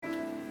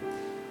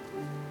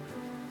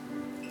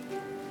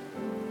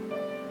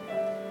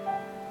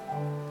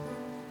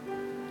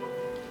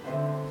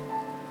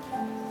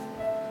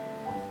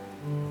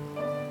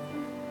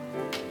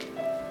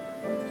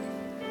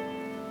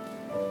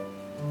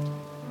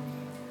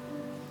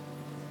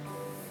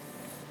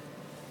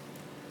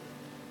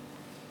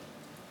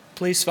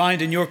Please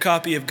find in your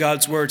copy of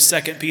God's Word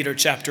 2 Peter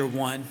chapter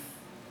 1.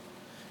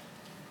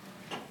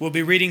 We'll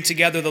be reading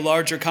together the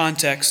larger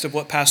context of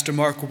what Pastor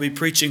Mark will be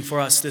preaching for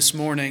us this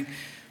morning.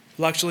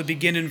 We'll actually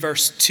begin in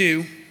verse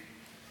 2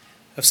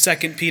 of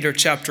 2 Peter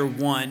chapter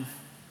 1.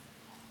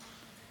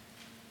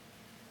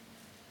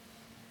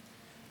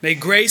 May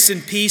grace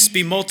and peace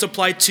be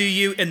multiplied to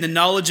you in the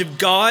knowledge of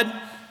God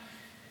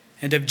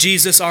and of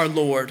Jesus our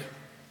Lord.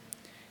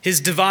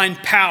 His divine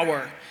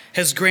power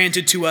has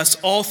granted to us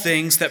all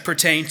things that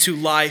pertain to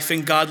life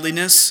and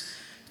godliness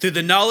through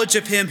the knowledge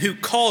of him who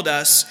called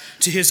us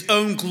to his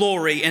own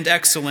glory and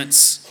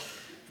excellence,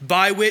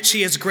 by which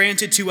he has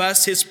granted to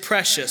us his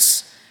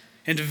precious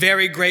and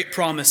very great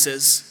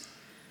promises,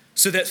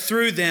 so that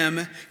through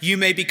them you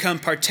may become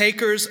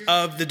partakers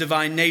of the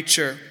divine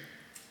nature,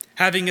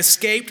 having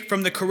escaped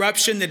from the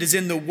corruption that is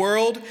in the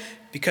world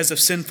because of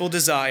sinful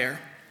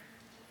desire.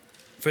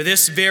 For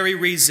this very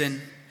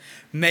reason,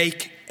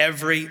 make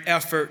every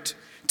effort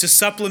to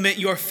supplement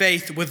your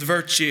faith with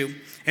virtue,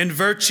 and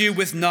virtue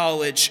with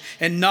knowledge,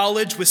 and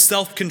knowledge with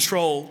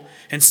self-control,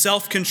 and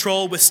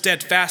self-control with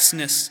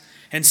steadfastness,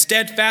 and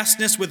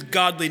steadfastness with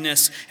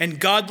godliness, and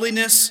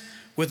godliness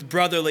with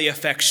brotherly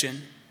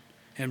affection,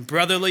 and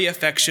brotherly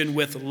affection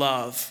with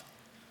love.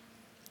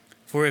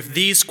 For if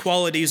these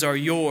qualities are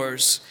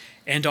yours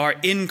and are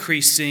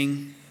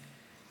increasing,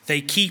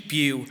 they keep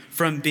you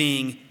from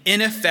being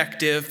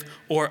ineffective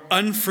or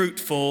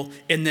unfruitful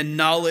in the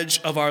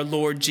knowledge of our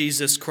Lord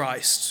Jesus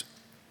Christ.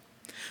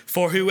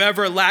 For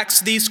whoever lacks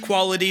these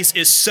qualities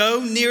is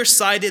so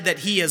nearsighted that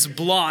he is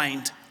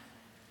blind,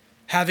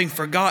 having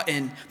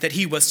forgotten that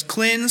he was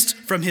cleansed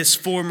from his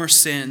former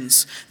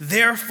sins.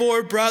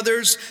 Therefore,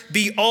 brothers,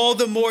 be all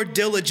the more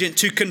diligent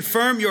to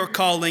confirm your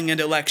calling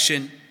and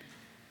election.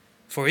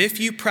 For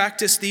if you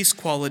practice these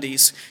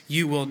qualities,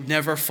 you will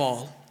never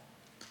fall.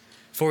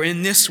 For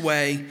in this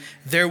way,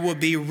 there will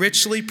be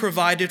richly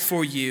provided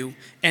for you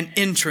an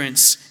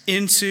entrance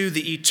into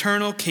the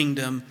eternal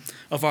kingdom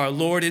of our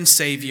Lord and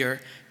Savior,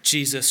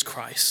 Jesus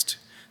Christ.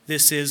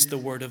 This is the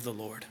word of the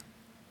Lord.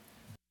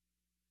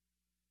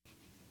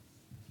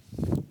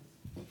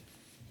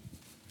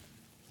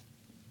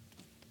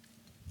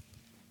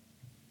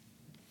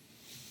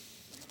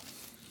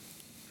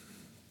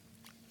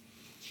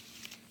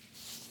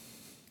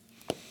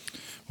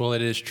 Well,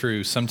 it is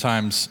true.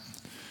 Sometimes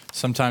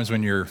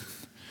when you're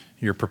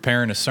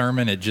preparing a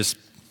sermon, it just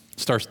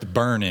starts to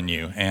burn in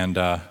you. And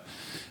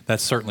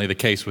that's certainly the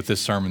case with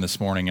this sermon this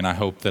morning. And I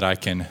hope that I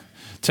can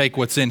take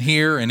what's in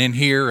here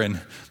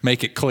and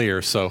make it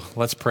clear. So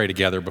let's pray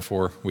together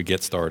before we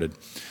get started.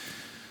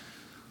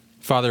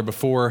 Father,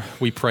 before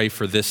we pray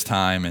for this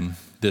time and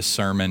this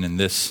sermon and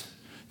this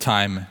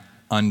time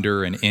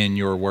under and in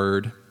your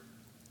word,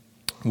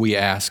 we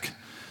ask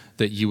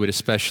that you would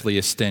especially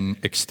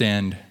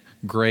extend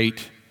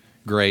great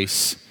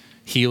grace,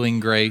 healing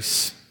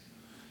grace,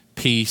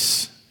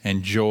 peace,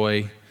 and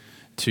joy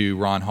to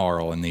Ron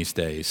Harrell in these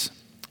days.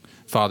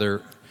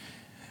 Father,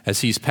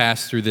 as he's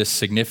passed through this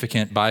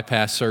significant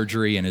bypass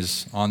surgery and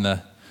is on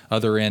the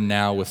other end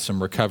now with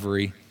some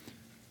recovery,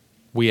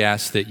 we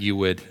ask that you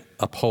would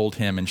uphold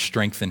him and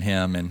strengthen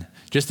him. And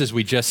just as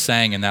we just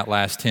sang in that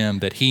last hymn,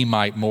 that he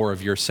might more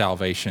of your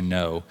salvation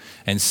know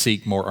and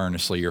seek more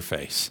earnestly your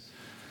face.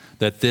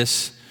 That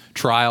this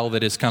trial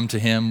that has come to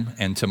him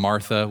and to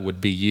Martha would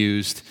be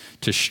used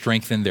to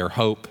strengthen their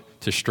hope,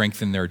 to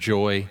strengthen their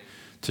joy,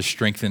 to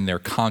strengthen their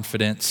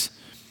confidence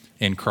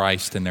in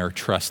Christ and their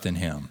trust in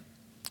him.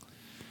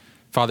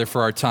 Father,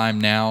 for our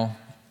time now,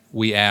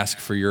 we ask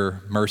for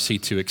your mercy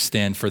to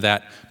extend for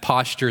that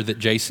posture that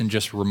Jason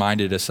just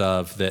reminded us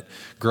of, that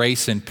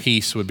grace and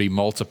peace would be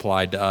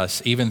multiplied to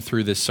us even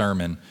through this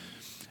sermon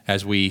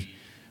as we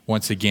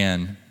once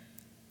again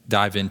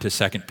dive into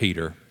 2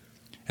 Peter.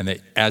 And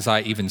that as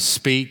I even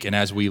speak and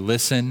as we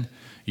listen,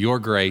 your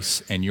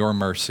grace and your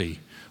mercy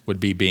would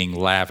be being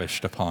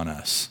lavished upon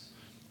us.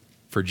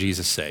 For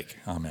Jesus' sake,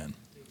 amen.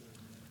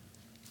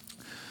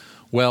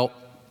 Well,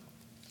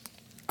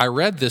 I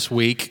read this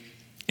week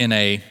in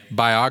a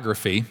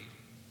biography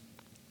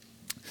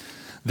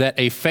that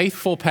a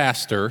faithful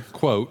pastor,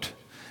 quote,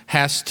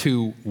 has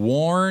to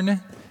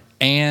warn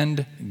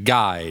and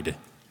guide.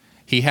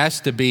 He has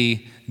to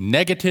be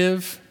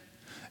negative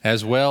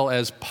as well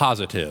as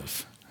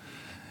positive.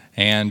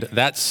 And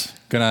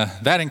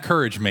that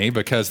encouraged me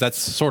because that's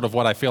sort of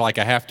what I feel like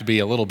I have to be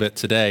a little bit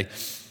today.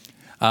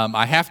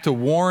 I have to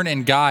warn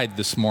and guide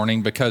this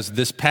morning because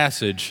this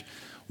passage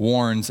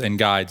warns and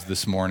guides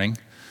this morning.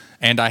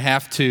 And I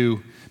have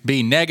to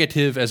be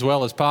negative as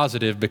well as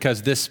positive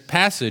because this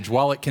passage,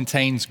 while it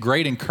contains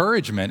great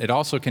encouragement, it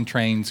also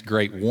contains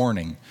great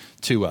warning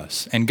to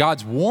us. And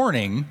God's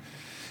warning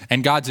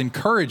and God's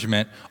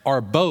encouragement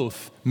are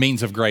both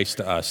means of grace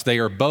to us. They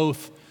are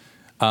both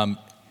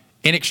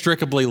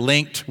inextricably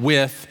linked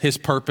with his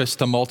purpose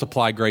to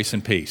multiply grace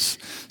and peace.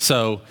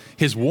 So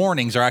his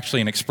warnings are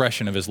actually an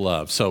expression of his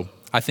love. So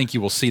I think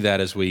you will see that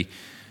as we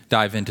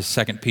dive into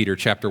 2 Peter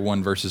chapter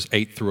 1, verses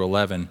 8 through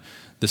 11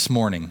 this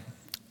morning.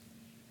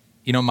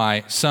 You know,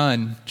 my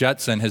son,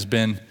 Judson, has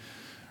been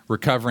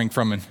recovering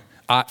from an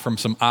from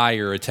some eye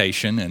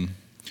irritation, and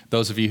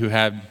those of you who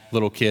have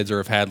little kids or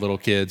have had little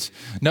kids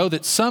know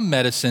that some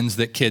medicines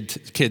that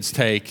kids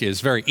take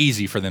is very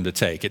easy for them to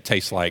take. It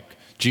tastes like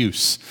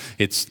juice.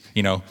 It's,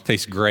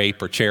 tastes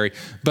grape or cherry.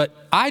 But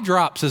eye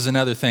drops is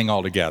another thing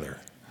altogether.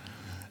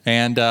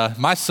 And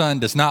my son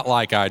does not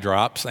like eye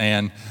drops.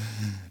 And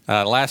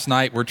last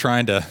night we're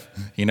trying to,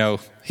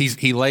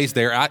 he lays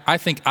there. I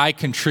think I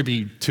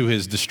contribute to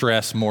his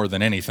distress more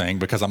than anything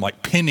because I'm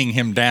like pinning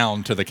him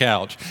down to the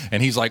couch.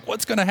 And he's like,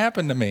 what's going to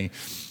happen to me?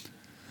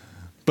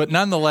 But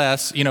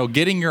nonetheless,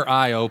 getting your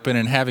eye open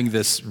and having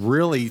this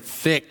really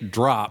thick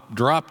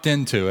dropped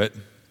into it,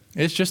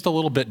 it's just a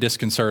little bit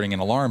disconcerting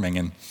and alarming.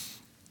 And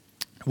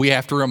we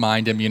have to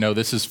remind him,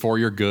 this is for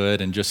your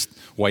good and just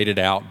wait it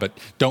out. But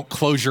don't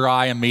close your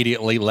eye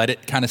immediately. Let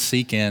it kind of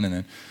seep in.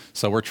 And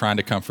so we're trying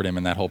to comfort him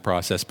in that whole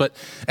process. But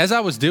as I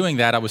was doing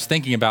that, I was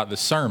thinking about the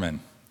sermon.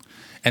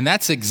 And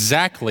that's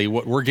exactly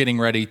what we're getting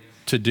ready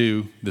to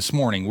do this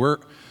morning.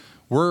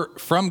 We're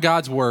from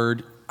God's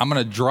Word. I'm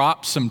going to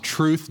drop some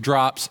truth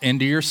drops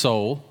into your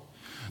soul.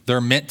 They're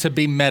meant to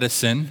be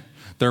medicine.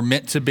 They're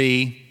meant to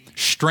be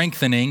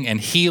strengthening and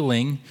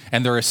healing,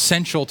 and they're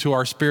essential to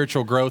our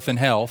spiritual growth and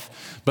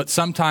health. But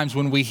sometimes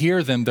when we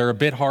hear them, they're a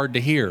bit hard to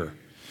hear,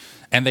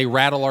 and they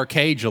rattle our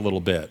cage a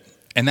little bit.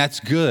 And that's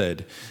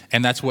good,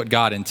 and that's what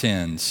God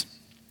intends.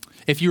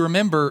 If you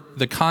remember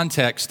the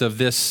context of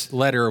this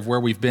letter of where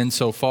we've been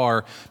so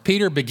far,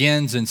 Peter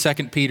begins in 2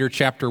 Peter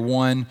chapter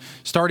 1,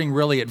 starting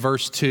really at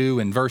verse 2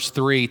 and verse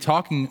 3,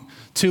 talking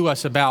to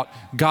us about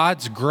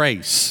God's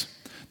grace,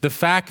 the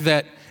fact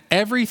that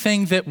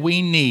everything that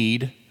we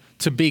need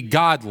to be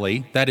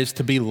godly, that is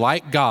to be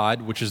like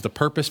God, which is the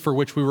purpose for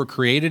which we were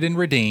created and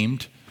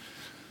redeemed,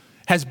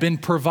 has been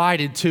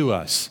provided to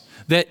us.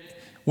 That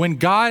when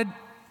God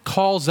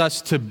calls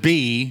us to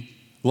be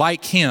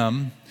like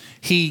Him,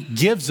 He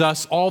gives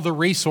us all the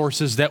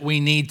resources that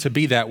we need to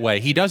be that way.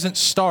 He doesn't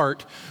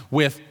start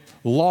with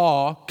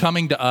law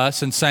coming to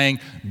us and saying,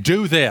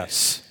 do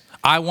this.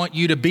 I want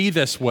you to be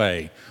this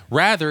way.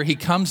 Rather, He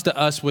comes to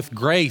us with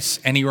grace,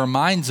 and He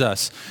reminds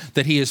us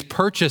that He has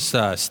purchased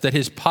us, that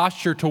His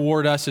posture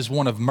toward us is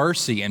one of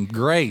mercy and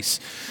grace,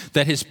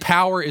 that His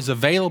power is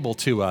available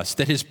to us,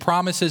 that His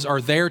promises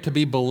are there to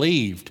be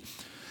believed.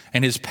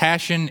 And His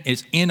passion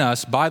is in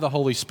us by the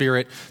Holy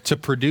Spirit to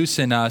produce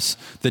in us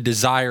the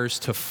desires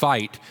to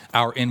fight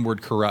our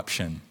inward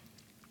corruption.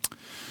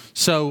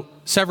 So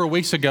several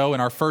weeks ago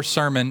in our first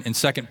sermon in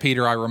 2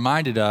 Peter, I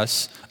reminded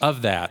us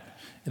of that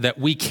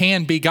we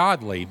can be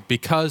godly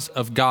because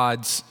of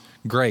God's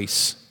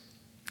grace.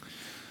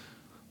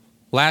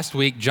 Last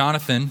week,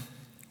 Jonathan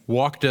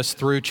walked us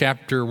through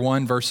chapter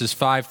 1, verses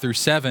 5 through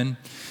 7,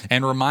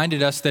 and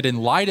reminded us that in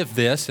light of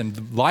this,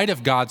 in light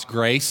of God's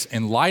grace,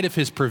 in light of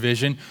His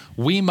provision,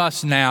 we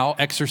must now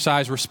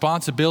exercise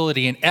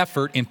responsibility and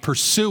effort in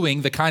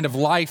pursuing the kind of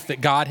life that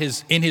God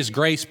has, in His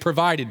grace,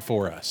 provided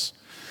for us.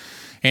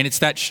 And it's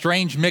that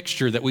strange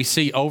mixture that we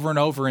see over and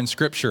over in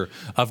Scripture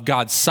of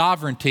God's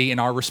sovereignty and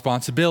our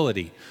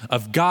responsibility,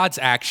 of God's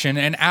action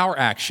and our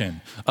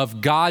action,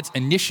 of God's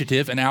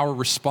initiative and our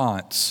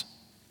response.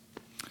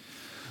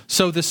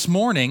 So this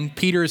morning,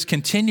 Peter is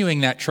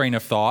continuing that train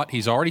of thought.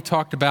 He's already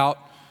talked about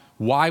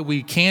why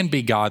we can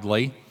be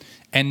godly,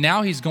 and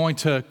now he's going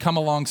to come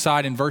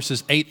alongside in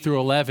verses 8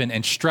 through 11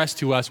 and stress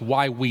to us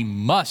why we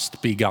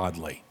must be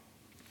godly.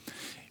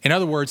 In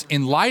other words,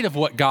 in light of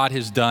what God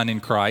has done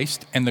in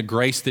Christ and the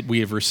grace that we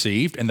have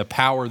received and the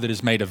power that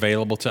is made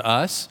available to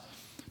us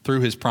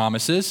through His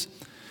promises,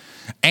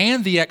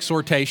 and the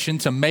exhortation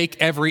to make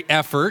every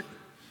effort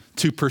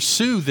to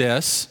pursue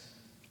this,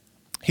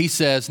 he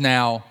says,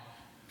 now,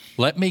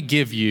 let me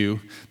give you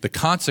the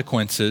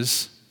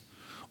consequences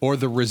or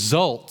the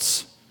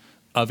results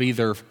of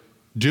either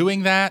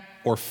doing that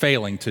or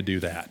failing to do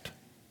that.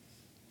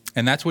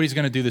 And that's what he's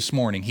going to do this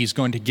morning. He's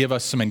going to give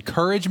us some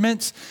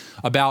encouragements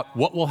about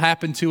what will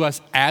happen to us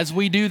as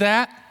we do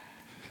that,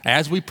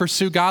 as we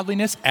pursue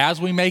godliness, as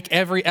we make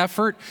every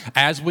effort,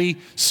 as we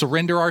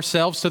surrender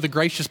ourselves to the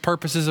gracious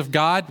purposes of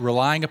God,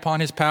 relying upon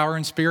His power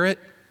and Spirit,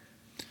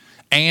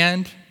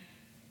 and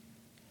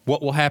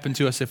what will happen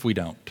to us if we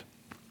don't.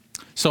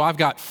 So I've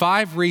got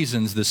 5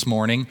 reasons this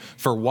morning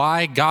for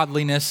why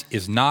godliness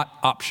is not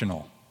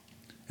optional.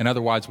 In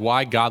other words,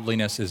 why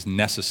godliness is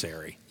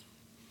necessary.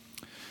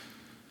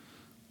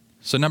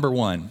 So number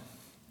 1,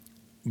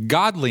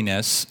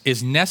 godliness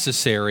is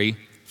necessary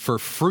for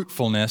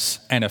fruitfulness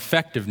and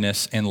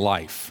effectiveness in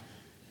life.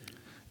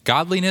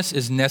 Godliness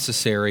is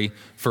necessary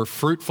for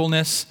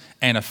fruitfulness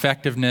and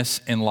effectiveness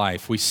in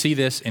life. We see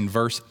this in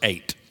verse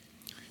 8,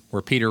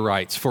 where Peter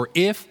writes, for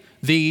if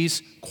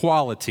these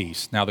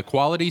qualities, now the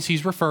qualities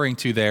he's referring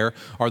to there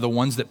are the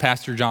ones that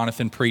Pastor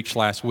Jonathan preached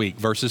last week,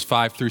 verses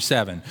 5 through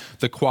 7,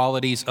 the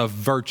qualities of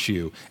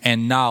virtue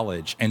and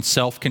knowledge and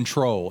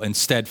self-control and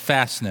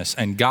steadfastness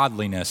and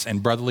godliness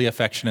and brotherly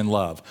affection and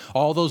love,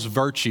 all those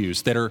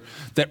virtues that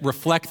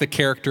reflect the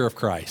character of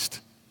Christ.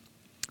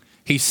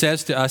 He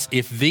says to us,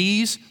 if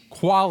these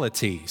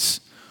qualities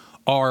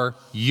are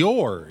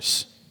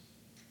yours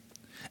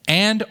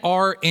and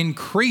are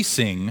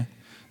increasing,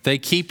 They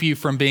keep you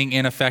from being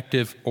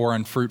ineffective or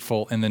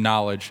unfruitful in the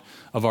knowledge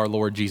of our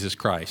Lord Jesus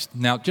Christ.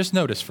 Now, just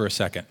notice for a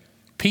second.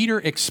 Peter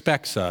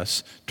expects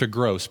us to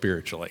grow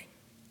spiritually.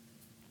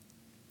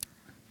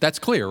 That's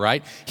clear,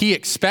 right? He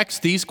expects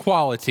these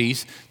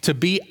qualities to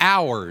be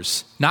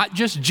ours, not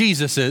just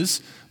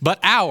Jesus's, but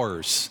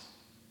ours.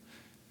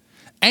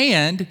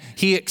 And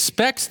he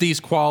expects these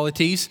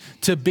qualities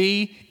to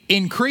be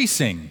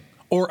increasing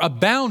or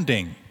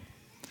abounding.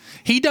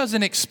 He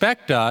doesn't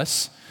expect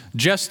us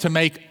just to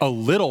make a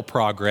little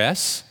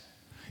progress.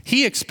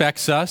 He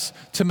expects us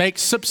to make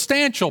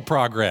substantial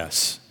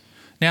progress.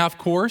 Now, of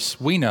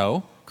course, we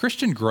know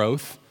Christian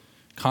growth,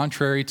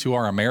 contrary to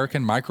our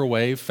American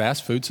microwave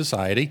fast food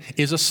society,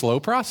 is a slow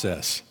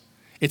process.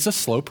 It's a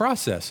slow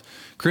process.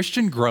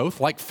 Christian growth,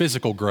 like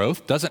physical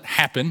growth, doesn't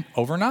happen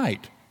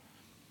overnight.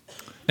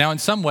 Now, in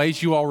some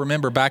ways, you all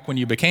remember back when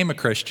you became a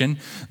Christian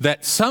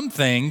that some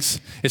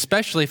things,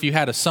 especially if you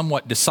had a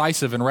somewhat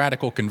decisive and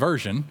radical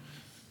conversion,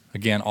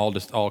 again,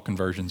 all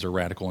conversions are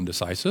radical and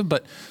decisive,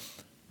 but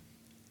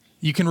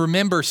you can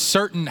remember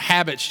certain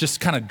habits just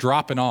kind of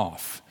dropping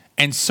off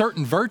and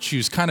certain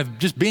virtues kind of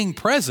just being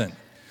present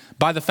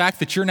by the fact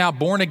that you're now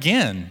born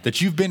again,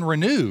 that you've been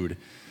renewed.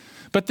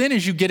 But then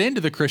as you get into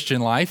the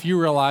Christian life, you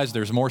realize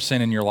there's more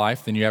sin in your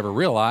life than you ever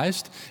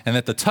realized, and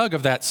that the tug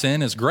of that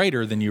sin is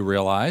greater than you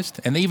realized.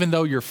 And even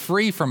though you're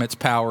free from its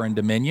power and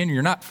dominion,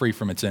 you're not free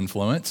from its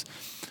influence.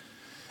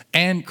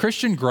 And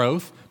Christian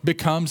growth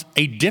becomes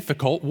a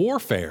difficult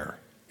warfare.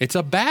 It's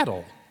a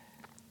battle.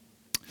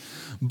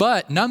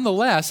 But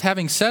nonetheless,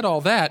 having said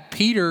all that,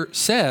 Peter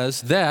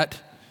says that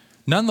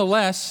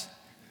nonetheless,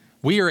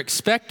 we are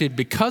expected,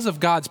 because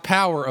of God's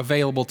power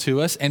available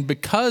to us and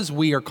because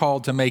we are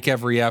called to make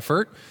every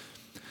effort,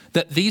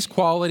 that these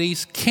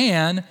qualities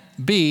can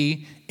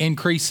be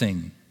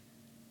increasing.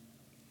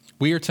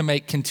 We are to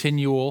make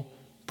continual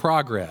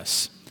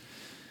progress.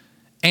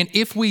 And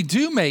if we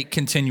do make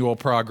continual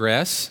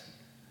progress,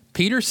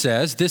 Peter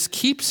says this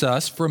keeps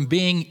us from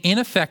being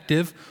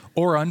ineffective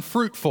or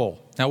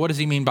unfruitful. Now, what does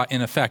he mean by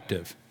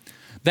ineffective?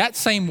 That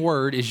same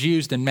word is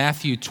used in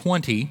Matthew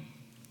 20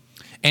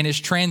 and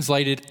is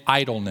translated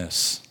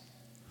idleness.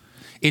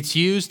 It's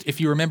used, if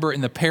you remember,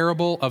 in the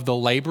parable of the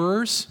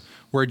laborers,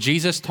 where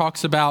Jesus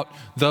talks about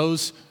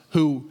those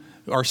who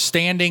are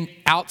standing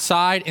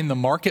outside in the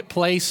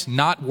marketplace,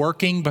 not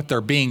working, but they're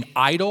being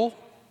idle.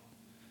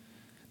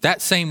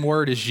 That same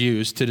word is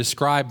used to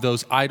describe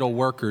those idle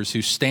workers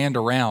who stand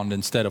around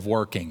instead of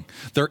working.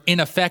 They're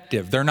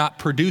ineffective. They're not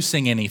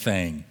producing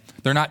anything.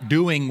 They're not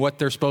doing what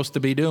they're supposed to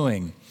be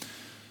doing.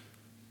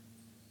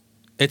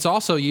 It's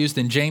also used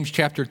in James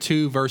chapter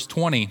 2, verse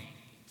 20,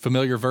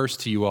 familiar verse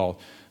to you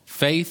all.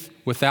 Faith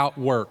without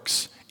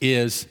works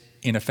is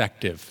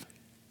ineffective.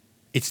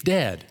 It's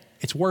dead.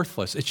 It's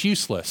worthless. It's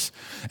useless.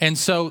 And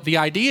so the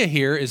idea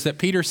here is that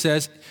Peter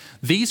says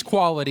these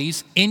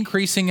qualities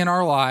increasing in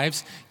our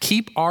lives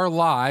keep our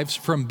lives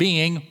from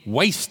being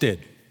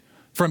wasted,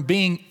 from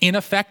being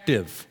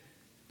ineffective.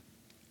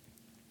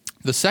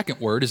 The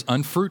second word is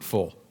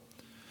unfruitful.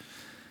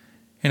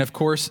 And of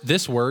course,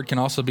 this word can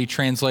also be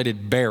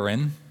translated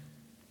barren.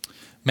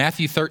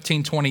 Matthew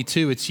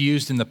 13:22, it's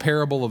used in the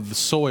parable of the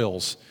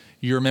soils.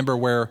 You remember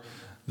where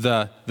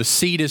the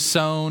seed is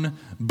sown,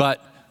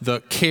 but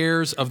the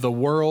cares of the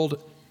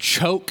world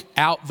choke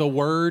out the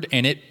word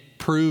and it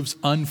proves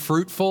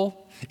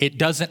unfruitful. It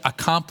doesn't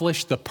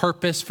accomplish the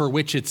purpose for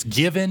which it's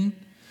given.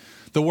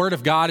 The word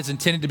of God is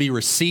intended to be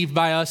received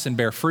by us and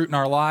bear fruit in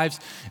our lives,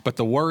 but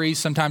the worries,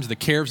 sometimes the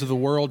cares of the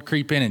world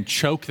creep in and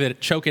choke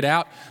it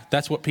out.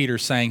 That's what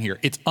Peter's saying here.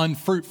 It's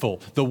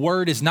unfruitful. The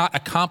word is not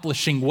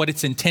accomplishing what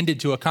it's intended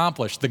to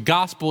accomplish. The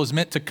gospel is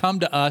meant to come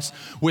to us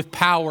with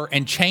power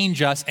and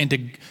change us and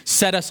to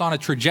set us on a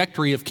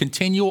trajectory of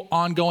continual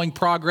ongoing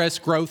progress,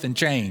 growth, and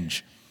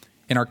change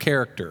in our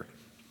character.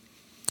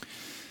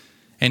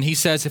 And he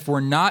says if we're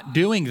not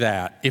doing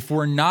that, if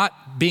we're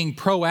not being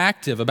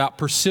proactive about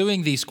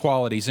pursuing these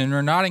qualities and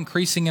we're not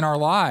increasing in our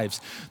lives,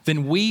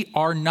 then we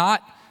are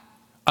not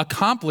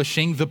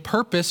accomplishing the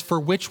purpose for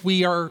which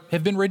we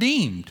have been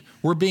redeemed.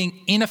 We're being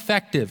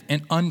ineffective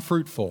and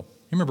unfruitful.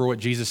 Remember what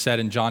Jesus said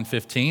in John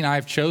 15, I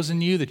have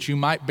chosen you that you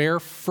might bear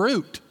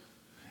fruit,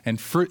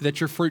 and fruit that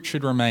your fruit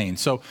should remain.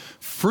 So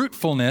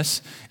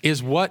fruitfulness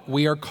is what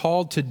we are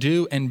called to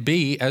do and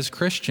be as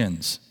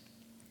Christians.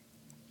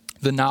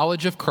 The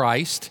knowledge of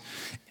Christ,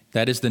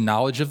 that is the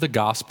knowledge of the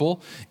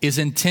gospel, is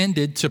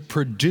intended to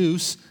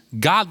produce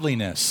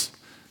godliness.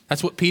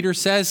 That's what Peter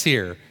says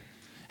here.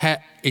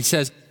 It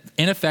says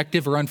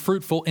ineffective or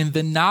unfruitful in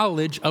the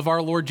knowledge of our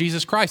Lord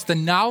Jesus Christ. The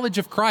knowledge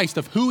of Christ,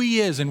 of who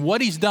he is and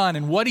what he's done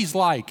and what he's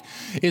like,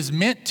 is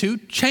meant to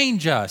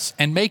change us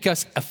and make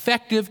us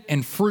effective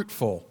and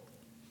fruitful.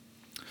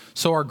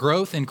 So our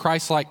growth in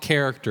Christ-like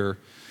character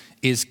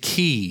is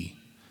key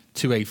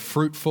to a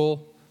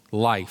fruitful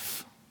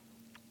life.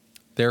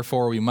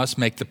 Therefore, we must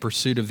make the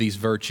pursuit of these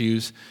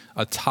virtues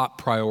a top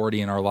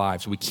priority in our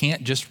lives. We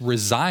can't just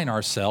resign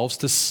ourselves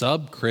to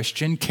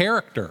sub-Christian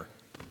character.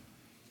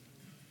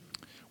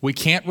 We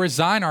can't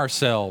resign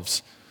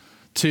ourselves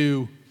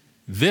to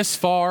this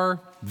far,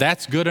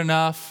 that's good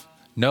enough.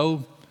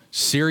 No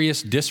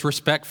serious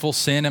disrespectful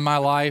sin in my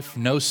life.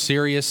 No,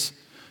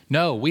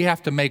 we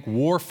have to make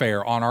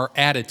warfare on our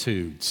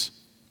attitudes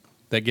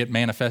that get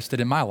manifested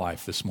in my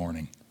life this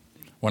morning.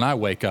 When I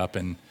wake up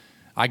and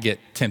I get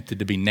tempted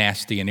to be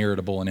nasty and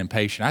irritable and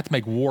impatient, I have to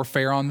make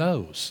warfare on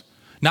those.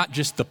 Not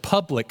just the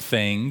public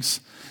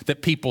things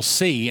that people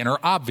see and are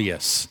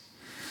obvious,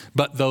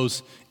 but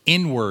those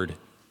inward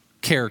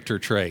character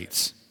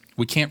traits.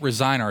 We can't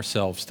resign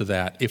ourselves to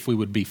that if we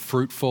would be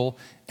fruitful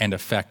and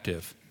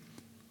effective.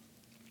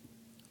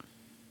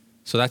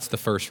 So that's the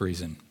first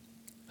reason.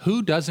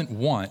 Who doesn't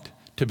want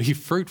to be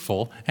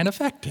fruitful and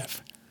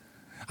effective?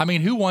 I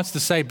mean, who wants to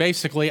say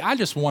basically, I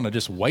just want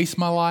to waste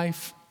my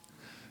life?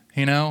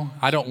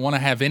 I don't want to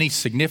have any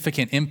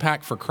significant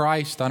impact for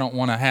Christ. I don't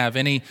want to have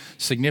any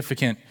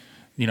significant,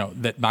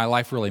 that my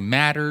life really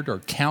mattered or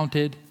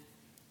counted.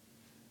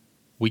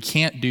 We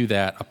can't do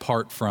that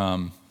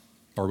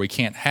we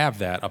can't have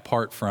that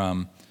apart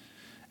from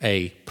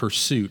a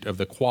pursuit of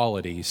the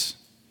qualities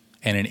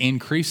and an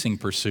increasing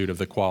pursuit of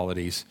the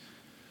qualities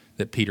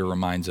that Peter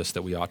reminds us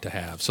that we ought to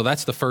have. So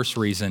that's the first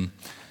reason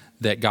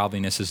that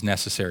godliness is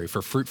necessary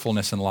for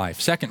fruitfulness in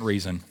life. Second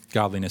reason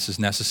godliness is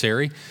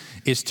necessary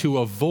is to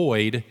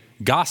avoid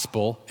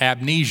gospel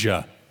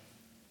amnesia.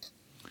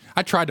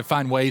 I tried to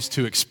find ways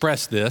to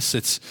express this.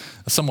 It's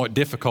a somewhat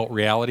difficult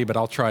reality, but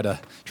I'll try to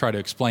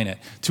explain it.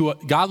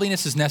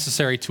 Godliness is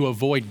necessary to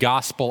avoid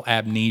gospel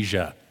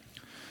amnesia.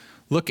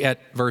 Look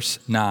at verse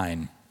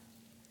 9.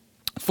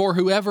 For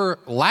whoever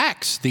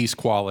lacks these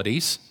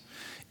qualities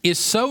is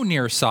so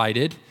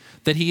nearsighted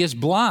that he is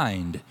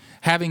blind,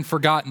 having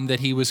forgotten that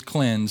he was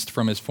cleansed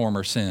from his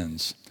former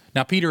sins.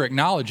 Now, Peter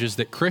acknowledges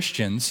that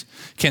Christians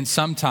can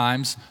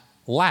sometimes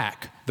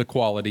lack the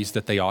qualities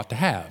that they ought to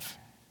have.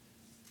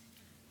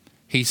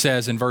 He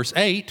says in verse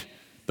 8,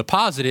 the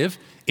positive,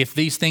 if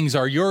these things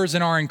are yours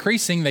and are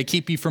increasing, they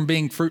keep you from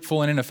being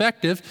fruitful and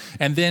ineffective.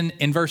 And then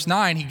in verse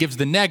 9, he gives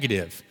the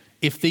negative.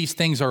 If these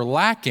things are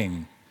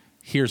lacking,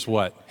 here's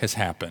what has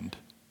happened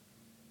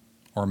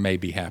or may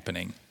be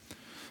happening.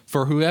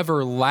 For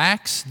whoever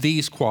lacks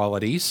these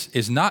qualities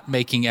is not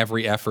making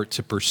every effort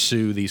to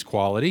pursue these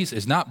qualities,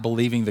 is not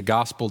believing the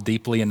gospel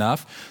deeply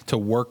enough to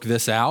work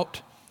this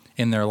out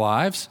in their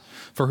lives.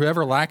 For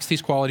whoever lacks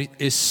these qualities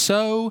is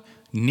so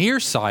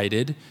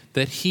nearsighted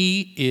that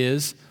he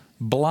is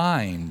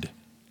blind.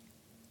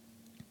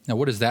 Now,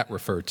 what does that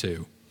refer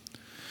to?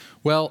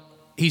 Well,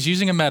 he's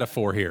using a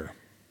metaphor here.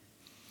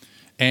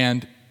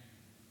 And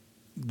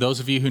those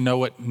of you who know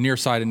what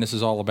nearsightedness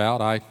is all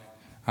about,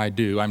 I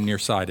do, I'm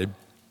nearsighted,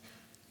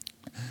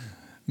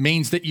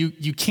 means that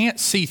you can't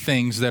see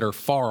things that are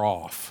far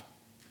off.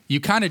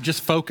 You kind of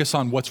just focus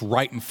on what's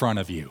right in front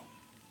of you.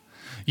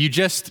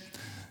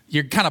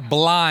 You're kind of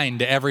blind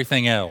to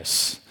everything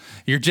else.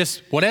 You're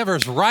just,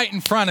 whatever's right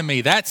in front of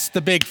me, that's the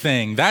big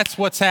thing. That's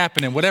what's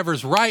happening.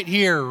 Whatever's right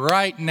here,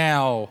 right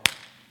now.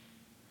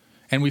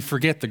 And we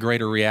forget the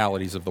greater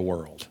realities of the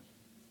world.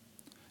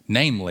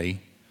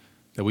 Namely,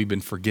 that we've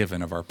been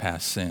forgiven of our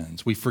past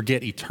sins. We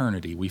forget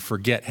eternity. We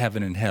forget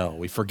heaven and hell.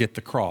 We forget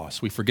the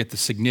cross. We forget the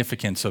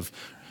significance of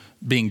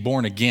being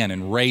born again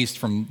and raised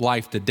from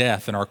life to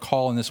death and our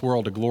call in this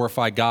world to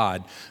glorify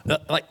God.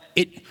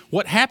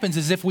 What happens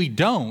is if we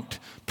don't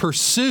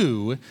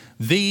pursue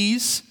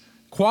these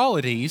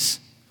qualities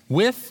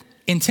with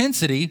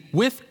intensity,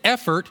 with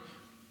effort,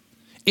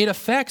 it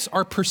affects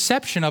our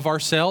perception of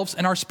ourselves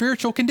and our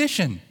spiritual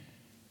condition.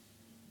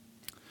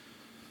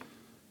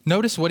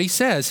 Notice what he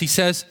says. He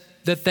says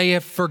that they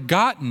have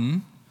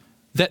forgotten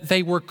that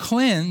they were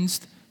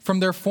cleansed from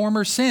their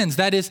former sins.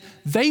 That is,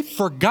 they've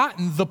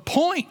forgotten the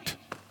point.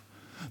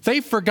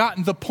 They've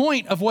forgotten the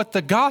point of what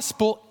the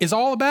gospel is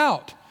all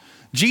about.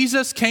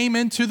 Jesus came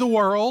into the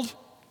world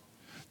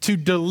to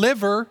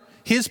deliver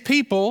his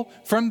people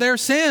from their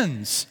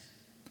sins.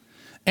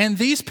 And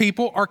these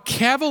people are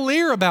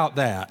cavalier about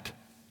that.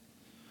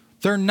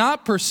 They're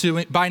not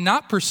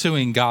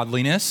pursuing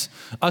godliness,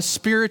 a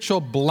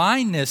spiritual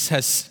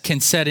blindness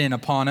can set in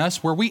upon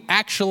us where we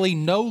actually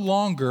no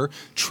longer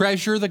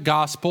treasure the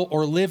gospel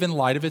or live in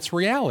light of its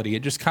reality.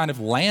 It just kind of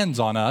lands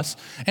on us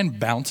and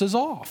bounces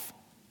off.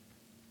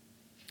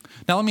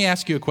 Now let me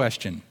ask you a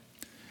question.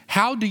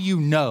 How do you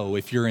know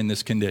if you're in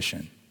this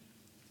condition?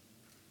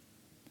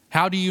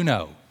 How do you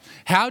know?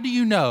 How do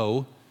you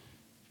know?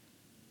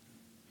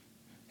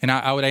 And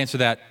I would answer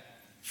that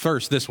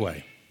first this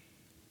way.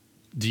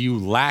 Do you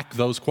lack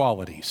those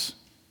qualities?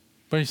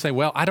 But you say,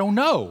 well, I don't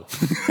know.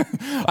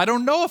 I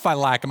don't know if I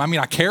lack them. I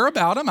mean, I care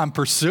about them. I'm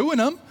pursuing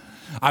them.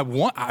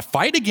 I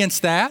fight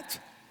against that.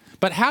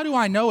 But how do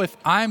I know if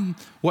I'm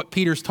what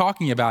Peter's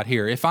talking about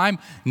here? If I'm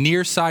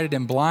nearsighted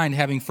and blind,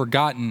 having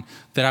forgotten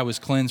that I was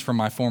cleansed from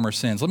my former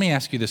sins? Let me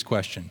ask you this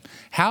question.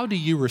 How do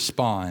you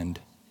respond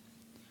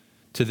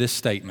to this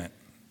statement?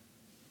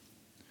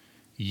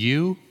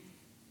 You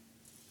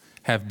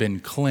have been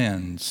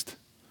cleansed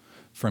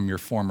from your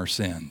former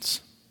sins.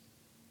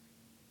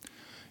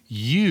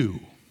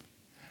 You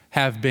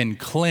have been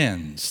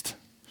cleansed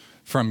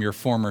from your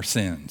former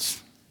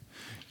sins.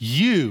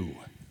 You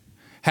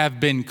have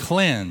been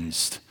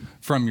cleansed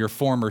from your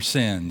former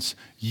sins.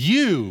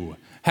 You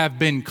have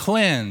been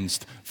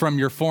cleansed from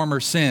your former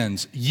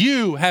sins.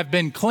 You have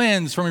been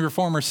cleansed from your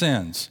former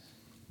sins.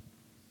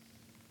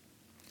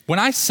 When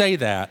I say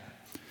that,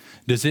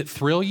 does it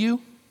thrill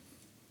you?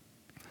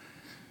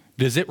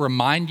 Does it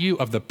remind you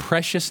of the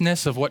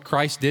preciousness of what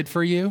Christ did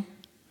for you?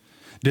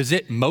 Does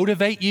it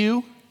motivate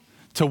you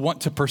to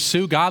want to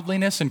pursue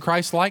godliness and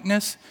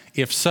Christ-likeness?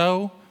 If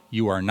so,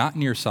 you are not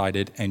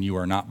nearsighted and you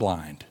are not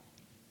blind.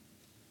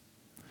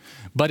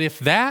 But if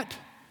that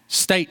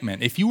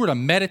statement, if you were to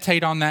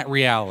meditate on that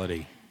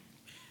reality,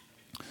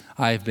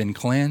 I have been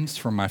cleansed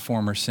from my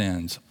former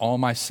sins. All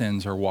my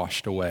sins are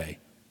washed away,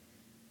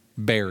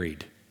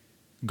 buried,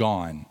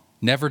 gone,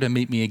 never to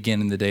meet me again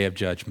in the day of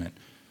judgment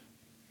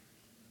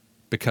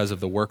because of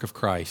the work of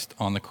Christ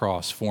on the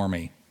cross for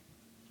me.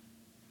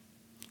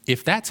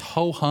 If that's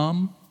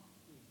ho-hum,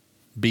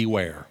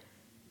 beware.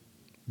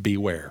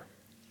 Beware.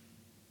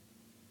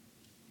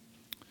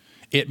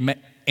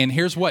 And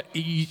here's what,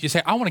 you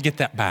say, I want to get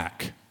that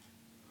back.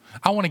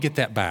 I want to get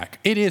that back.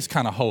 It is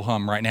kind of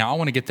ho-hum right now. I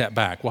want to get that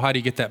back. Well, how do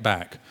you get that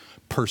back?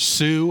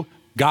 Pursue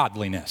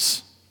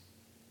godliness.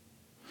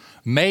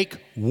 Make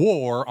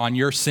war on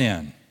your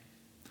sin.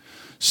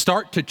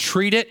 Start to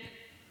treat it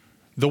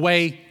the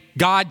way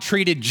God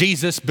treated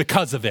Jesus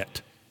because of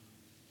it.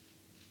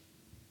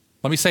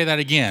 Let me say that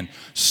again.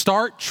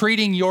 Start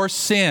treating your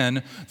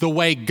sin the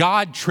way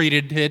God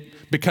treated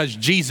it because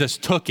Jesus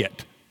took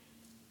it.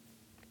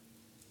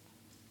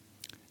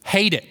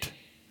 Hate it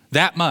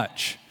that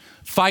much.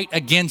 Fight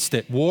against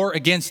it, war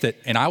against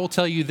it. And I will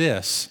tell you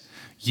this,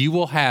 you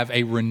will have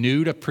a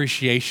renewed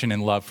appreciation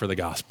and love for the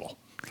gospel.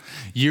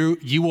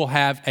 You will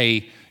have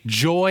a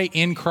joy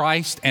in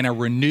Christ and a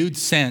renewed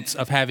sense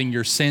of having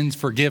your sins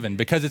forgiven,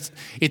 because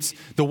it's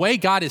the way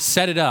God has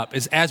set it up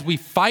is as we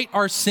fight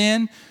our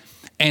sin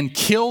and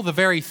kill the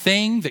very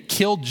thing that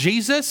killed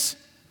Jesus,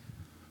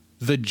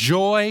 the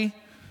joy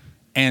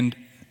and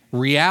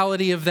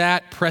reality of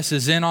that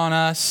presses in on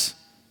us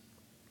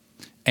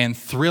and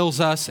thrills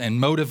us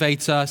and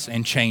motivates us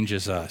and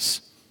changes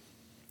us.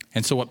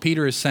 And so what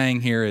Peter is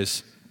saying here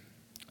is,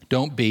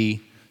 don't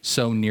be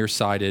so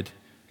nearsighted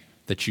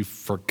that you've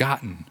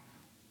forgotten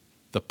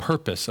the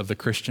purpose of the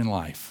Christian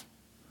life.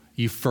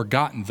 You've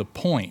forgotten the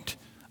point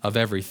of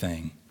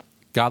everything.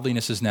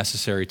 Godliness is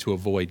necessary to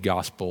avoid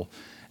gospel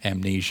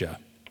amnesia.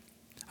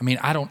 I mean,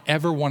 I don't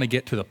ever want to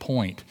get to the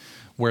point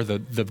where the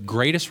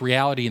greatest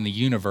reality in the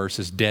universe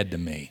is dead to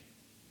me.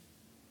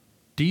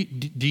 Do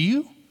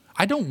you?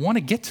 I don't want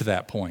to get to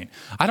that point.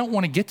 I don't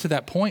want to get to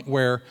that point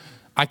where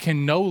I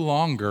no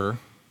longer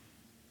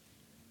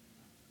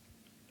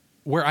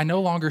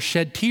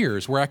shed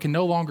tears, where I can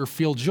no longer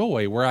feel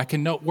joy,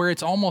 where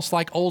it's almost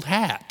like old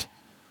hat.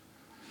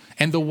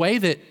 And the way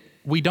that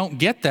we don't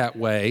get that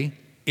way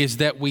is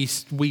that we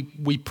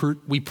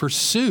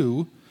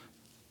pursue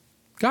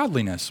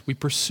godliness. We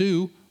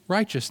pursue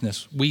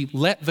righteousness. We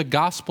let the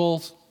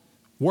gospel's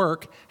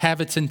work have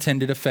its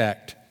intended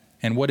effect.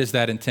 And what is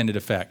that intended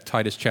effect?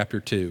 Titus chapter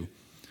 2.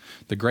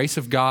 The grace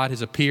of God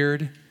has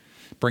appeared,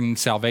 bringing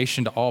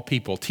salvation to all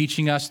people,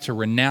 teaching us to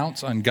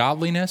renounce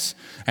ungodliness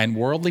and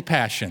worldly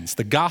passions.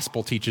 The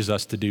gospel teaches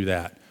us to do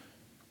that.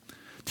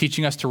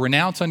 Teaching us to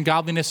renounce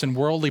ungodliness and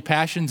worldly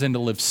passions and to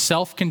live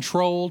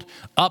self-controlled,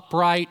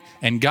 upright,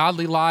 and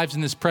godly lives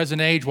in this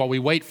present age while we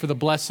wait for the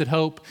blessed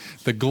hope,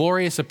 the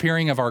glorious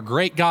appearing of our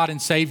great God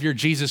and Savior,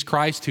 Jesus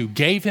Christ, who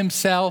gave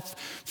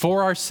himself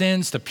for our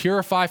sins to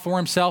purify for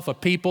himself a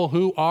people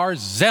who are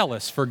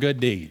zealous for good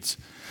deeds.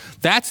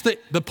 That's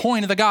the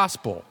point of the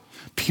gospel.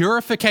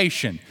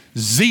 Purification,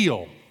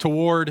 zeal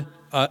toward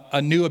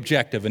a new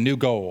objective, a new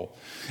goal.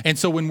 And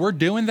so when we're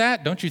doing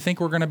that, don't you think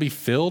we're going to be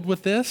filled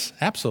with this?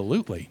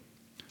 Absolutely.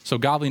 So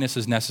godliness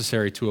is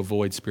necessary to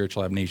avoid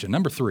spiritual amnesia.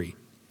 Number 3,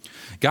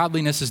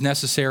 godliness is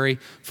necessary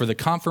for the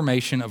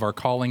confirmation of our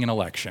calling and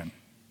election.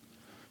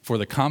 For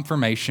the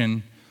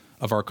confirmation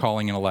of our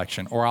calling and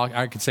election. Or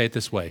I could say it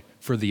this way,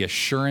 for the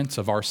assurance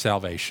of our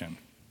salvation.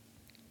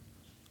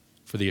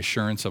 For the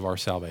assurance of our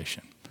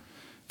salvation.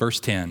 Verse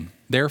 10,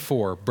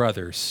 therefore,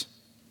 brothers,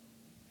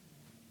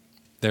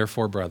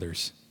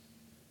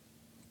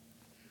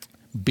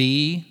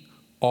 be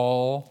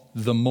all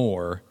the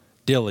more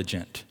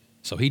diligent.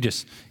 So he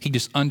just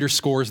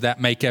underscores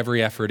that make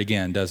every effort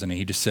again, doesn't he?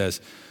 He just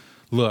says,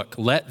 look,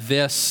 let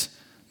this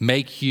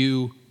make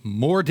you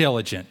more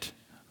diligent,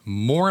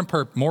 more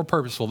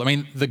purposeful. I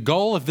mean, the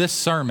goal of this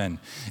sermon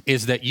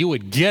is that you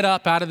would get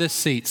up out of this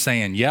seat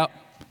saying, yep,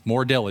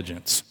 more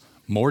diligence,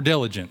 more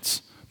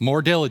diligence,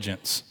 more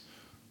diligence.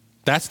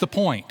 That's the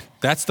point.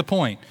 That's the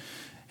point.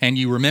 And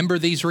you remember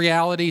these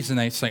realities and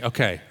they say,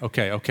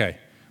 okay.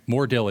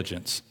 More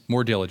diligence,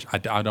 more diligence.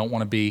 I don't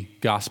want to be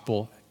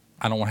gospel.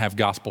 I don't want to have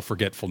gospel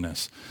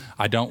forgetfulness.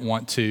 I don't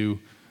want to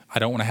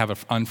have an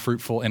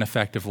unfruitful,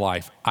 ineffective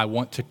life. I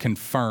want to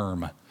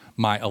confirm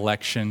my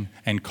election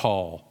and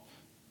call.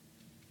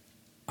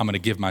 I'm going to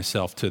give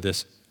myself to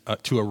this,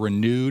 to a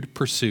renewed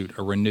pursuit,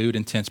 a renewed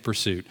intense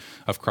pursuit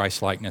of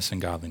Christ-likeness and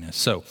godliness.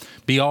 So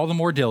be all the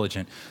more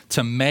diligent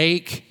to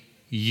make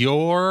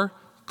your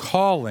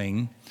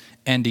calling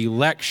and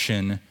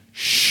election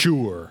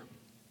sure.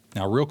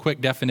 Now, real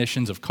quick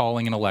definitions of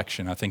calling and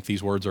election. I think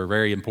these words are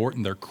very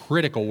important. They're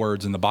critical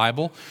words in the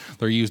Bible.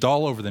 They're used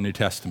all over the New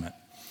Testament.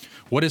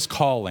 What is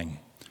calling?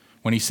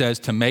 When he says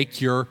to make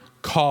your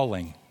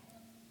calling.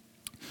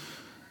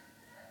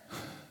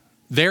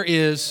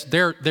 There's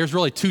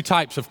really two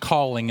types of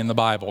calling in the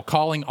Bible.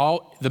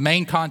 The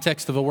main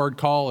context of the word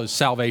call is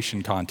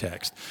salvation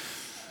context.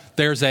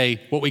 There's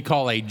what we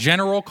call a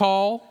general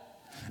call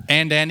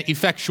and an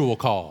effectual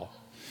call.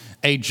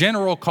 A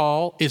general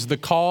call is the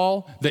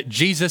call that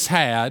Jesus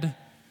had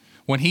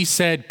when he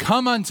said,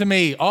 "Come unto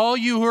me, all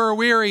you who are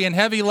weary and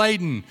heavy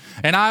laden,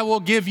 and I will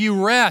give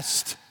you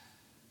rest."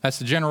 That's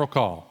the general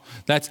call.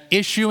 That's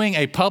issuing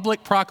a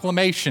public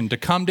proclamation to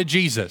come to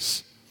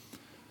Jesus.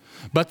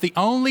 But the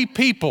only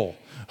people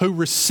who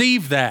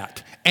receive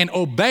that and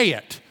obey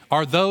it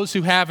are those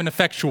who have an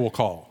effectual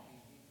call.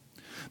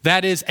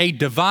 That is a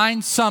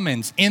divine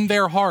summons in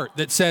their heart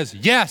that says,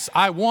 "Yes,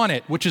 I want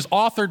it," which is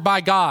authored by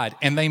God,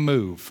 and they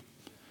move.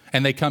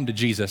 And they come to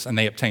Jesus and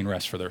they obtain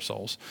rest for their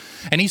souls.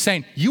 And he's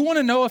saying, you want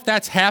to know if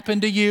that's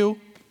happened to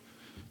you?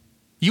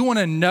 You want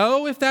to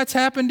know if that's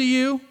happened to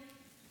you?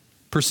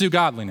 Pursue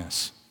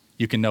godliness.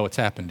 You can know it's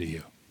happened to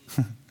you.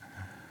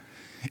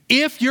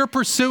 If you're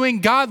pursuing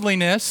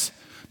godliness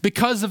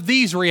because of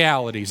these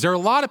realities, there are a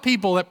lot of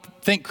people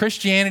that think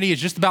Christianity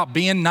is just about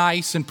being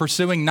nice and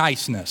pursuing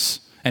niceness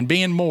and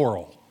being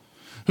moral,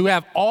 who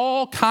have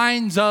all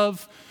kinds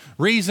of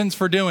reasons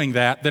for doing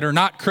that are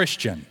not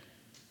Christian.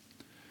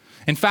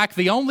 In fact,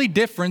 the only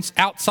difference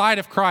outside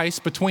of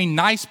Christ between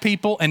nice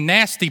people and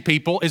nasty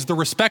people is the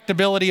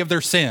respectability of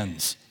their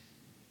sins.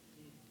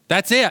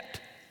 That's it.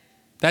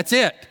 That's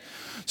it.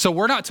 So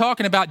we're not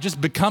talking about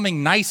just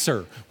becoming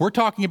nicer. We're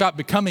talking about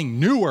becoming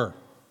newer.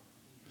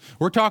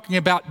 We're talking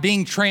about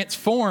being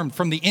transformed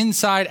from the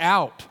inside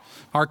out,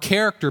 our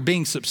character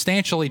being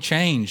substantially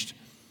changed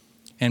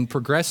and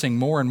progressing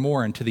more and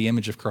more into the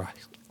image of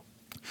Christ.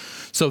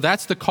 So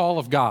that's the call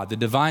of God, the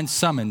divine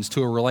summons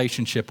to a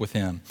relationship with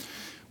him.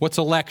 What's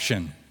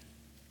election?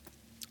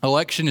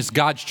 Election is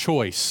God's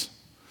choice.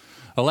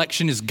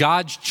 Election is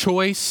God's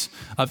choice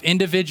of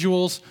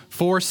individuals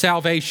for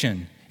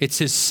salvation. It's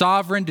his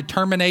sovereign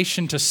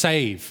determination to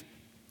save.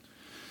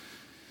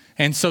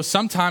 And so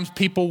sometimes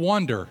people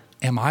wonder,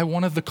 am I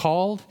one of the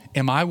called?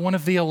 Am I one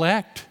of the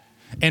elect?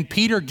 And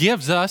Peter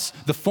gives us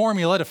the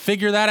formula to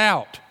figure that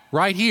out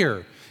right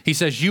here. He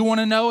says, you want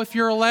to know if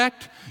you're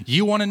elect?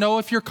 You want to know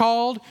if you're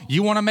called?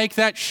 You want to make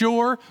that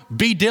sure?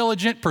 Be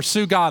diligent,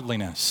 pursue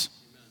godliness.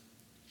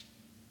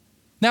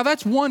 Now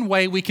that's one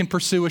way we can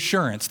pursue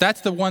assurance.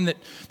 That's the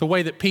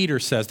way that Peter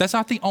says. That's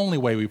not the only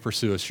way we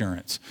pursue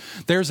assurance.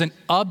 There's an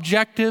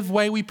objective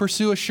way we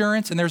pursue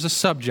assurance, and there's a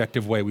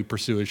subjective way we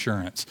pursue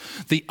assurance.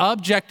 The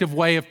objective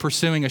way of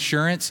pursuing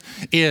assurance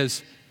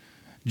is,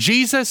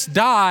 Jesus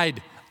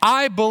died.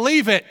 I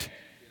believe it.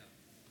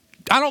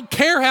 I don't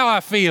care how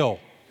I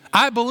feel.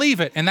 I believe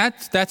it. And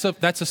that's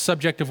a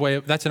subjective way.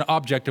 That's an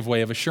objective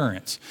way of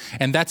assurance.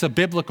 And that's a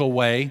biblical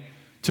way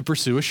to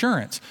pursue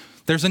assurance.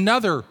 There's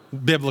another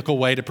biblical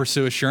way to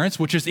pursue assurance,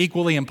 which is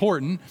equally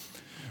important,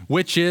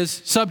 which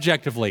is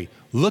subjectively,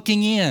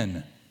 looking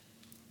in.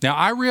 Now,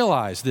 I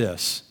realize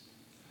this.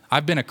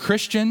 I've been a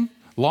Christian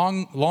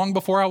long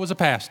before I was a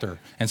pastor,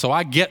 and so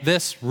I get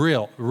this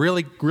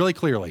really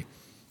clearly.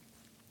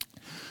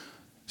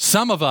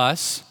 Some of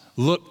us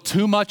look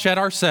too much at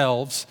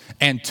ourselves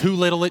and too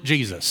little at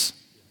Jesus.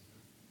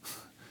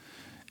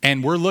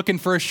 And we're looking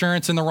for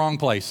assurance in the wrong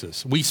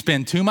places. We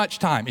spend too much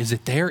time. Is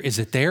it there? Is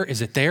it there?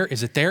 Is it there?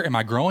 Is it there? Am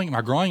I growing? Am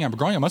I growing? I'm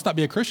growing. I must not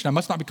be a Christian. I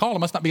must not be called. I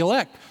must not be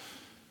elect.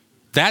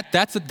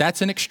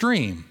 That's an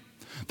extreme.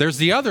 There's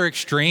the other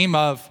extreme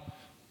of,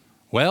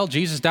 well,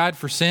 Jesus died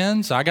for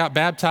sins. I got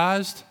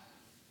baptized.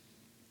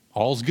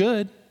 All's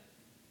good.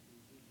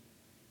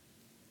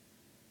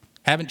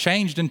 Haven't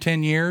changed in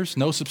 10 years.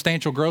 No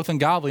substantial growth in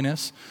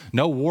godliness.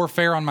 No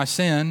warfare on my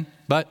sin,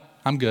 but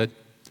I'm good.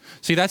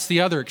 See, that's the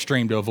other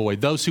extreme to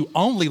avoid. Those who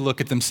only look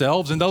at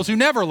themselves and those who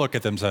never look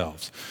at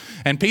themselves.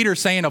 And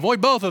Peter's saying,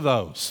 avoid both of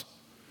those.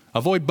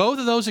 Avoid both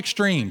of those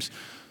extremes.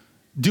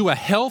 Do a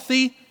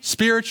healthy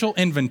spiritual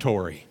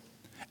inventory.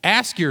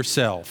 Ask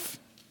yourself,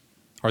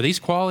 are these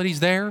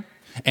qualities there?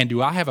 And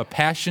do I have a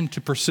passion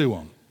to pursue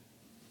them?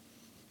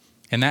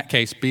 In that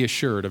case, be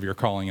assured of your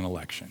calling and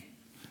election.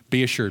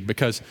 Be assured,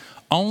 because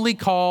only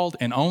called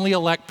and only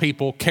elect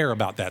people care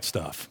about that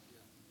stuff.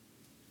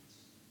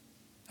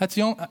 That's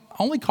the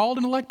only called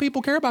and elect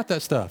people care about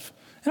that stuff.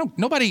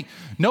 Nobody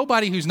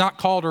who's not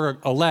called or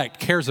elect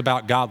cares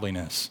about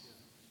godliness.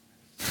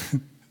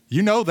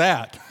 You know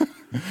that.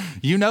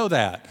 You know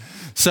that.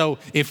 So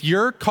if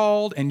you're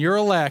called and you're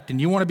elect and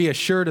you want to be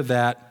assured of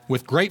that,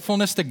 with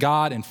gratefulness to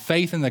God and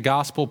faith in the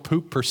gospel,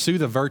 pursue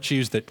the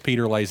virtues that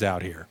Peter lays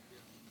out here.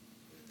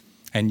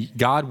 And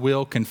God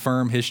will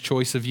confirm his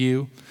choice of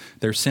you.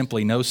 There's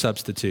simply no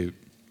substitute.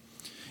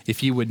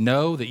 If you would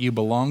know that you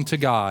belong to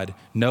God,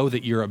 know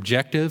that your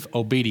objective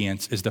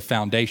obedience is the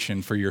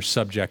foundation for your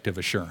subjective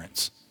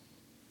assurance.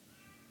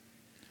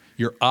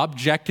 Your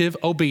objective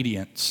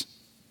obedience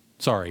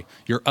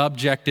Your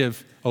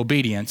objective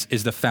obedience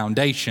is the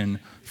foundation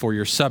for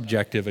your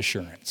subjective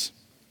assurance.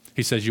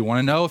 He says, you want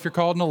to know if you're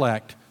called and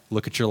elect,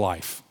 look at your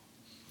life.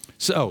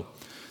 So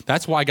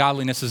that's why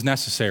godliness is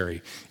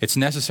necessary. It's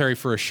necessary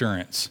for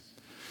assurance.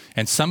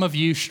 And some of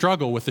you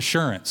struggle with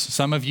assurance.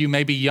 Some of you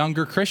may be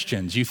younger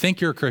Christians. You think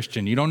you're a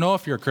Christian. You don't know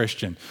if you're a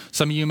Christian.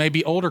 Some of you may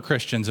be older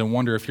Christians and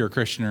wonder if you're a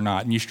Christian or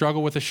not, and you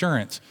struggle with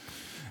assurance.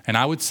 And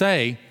I would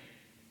say,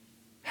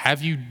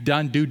 have you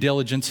done due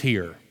diligence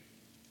here?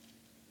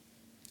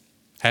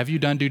 Have you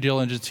done due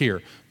diligence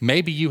here?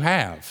 Maybe you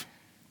have.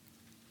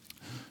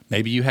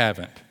 Maybe you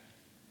haven't.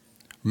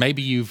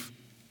 Maybe you've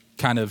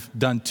kind of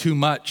done too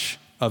much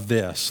of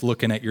this,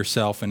 looking at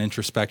yourself and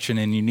introspection,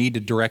 and you need to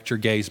direct your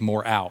gaze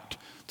more out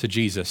to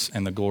Jesus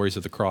and the glories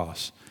of the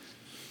cross.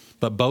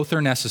 But both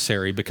are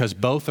necessary because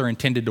both are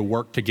intended to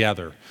work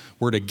together.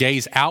 We're to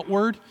gaze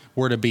outward.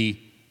 We're to be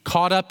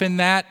caught up in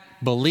that,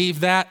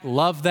 believe that,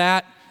 love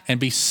that, and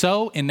be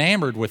so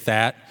enamored with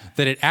that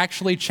that it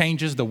actually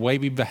changes the way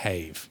we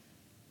behave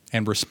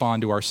and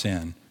respond to our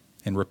sin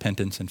in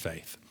repentance and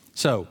faith.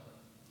 So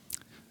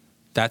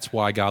that's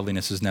why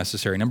godliness is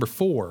necessary. Number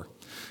 4,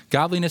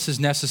 godliness is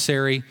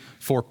necessary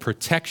for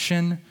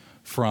protection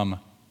from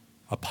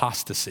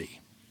apostasy.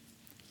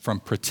 From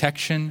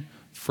protection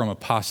from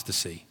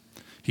apostasy.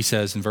 He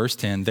says in verse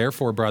 10,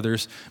 therefore,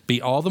 brothers,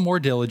 be all the more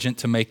diligent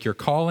to make your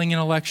calling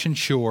and election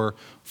sure,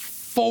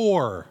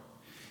 for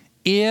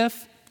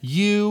if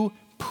you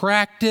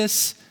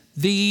practice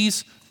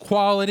these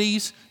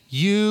qualities,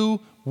 you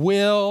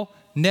will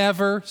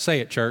never, say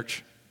it,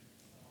 church,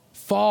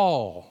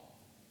 fall.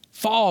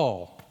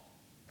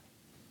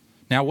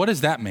 Now, what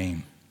does that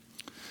mean?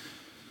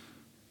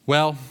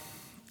 Well,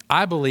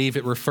 I believe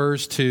it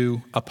refers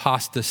to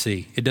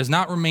apostasy. It does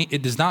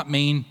not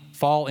mean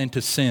fall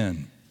into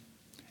sin.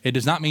 It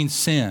does not mean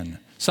sin.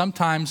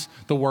 Sometimes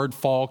the word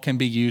fall can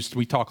be used,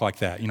 we talk like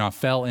that, I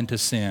fell into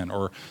sin,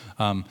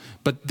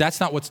 but that's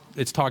not what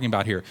it's talking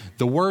about here.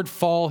 The word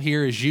fall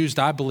here is used,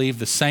 I believe,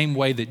 the same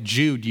way that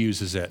Jude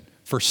uses it,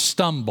 for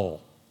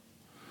stumble.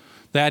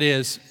 That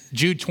is,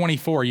 Jude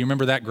 24, you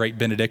remember that great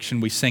benediction,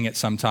 we sing it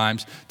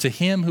sometimes, to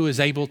him who is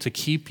able to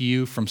keep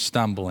you from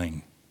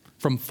stumbling,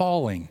 from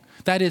falling.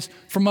 That is,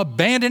 from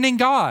abandoning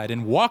God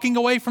and walking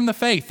away from the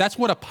faith. That's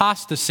what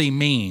apostasy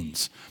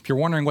means. If you're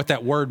wondering what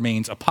that word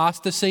means,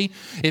 apostasy,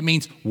 it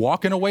means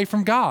walking away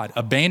from God,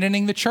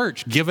 abandoning the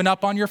church, giving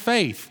up on your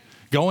faith,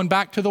 going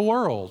back to the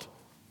world.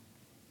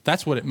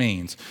 That's what it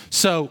means.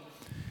 So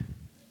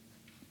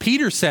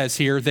Peter says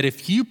here that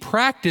if you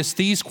practice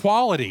these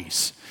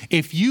qualities,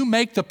 if you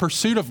make the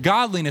pursuit of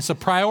godliness a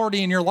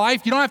priority in your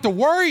life, you don't have to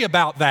worry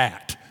about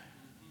that.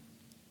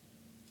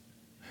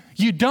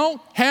 You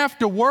don't have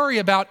to worry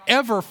about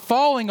ever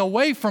falling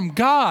away from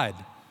God.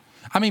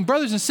 I mean,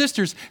 brothers and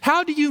sisters,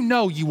 how do you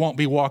know you won't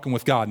be walking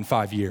with God in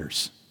 5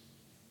 years?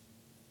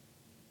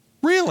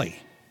 Really?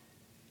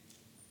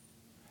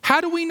 How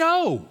do we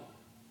know?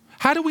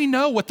 How do we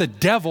know what the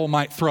devil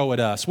might throw at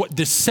us? What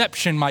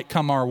deception might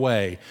come our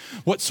way?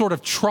 What sort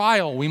of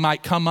trial we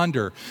might come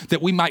under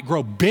that we might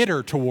grow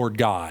bitter toward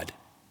God?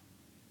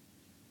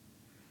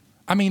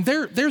 I mean,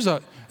 there's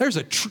a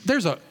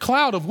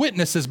cloud of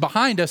witnesses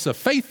behind us of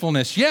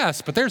faithfulness,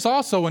 yes, but there's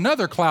also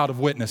another cloud of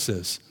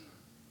witnesses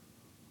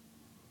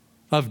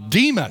of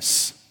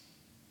Demas,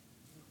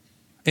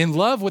 in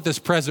love with this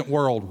present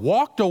world,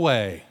 walked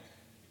away.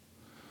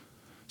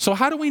 So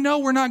how do we know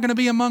we're not going to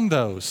be among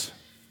those?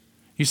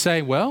 You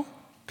say, well,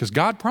 because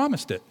God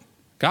promised it.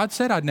 God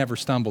said I'd never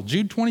stumble.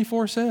 Jude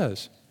 24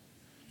 says.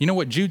 You know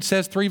what Jude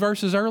says 3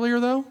 verses earlier,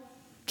 though?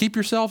 Keep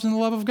yourselves in the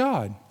love of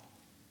God.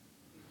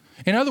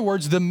 In other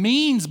words, the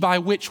means by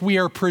which we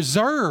are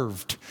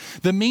preserved,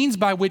 the means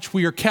by which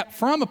we are kept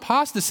from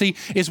apostasy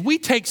is we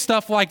take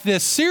stuff like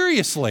this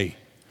seriously.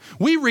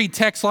 We read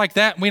texts like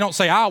that and we don't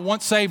say,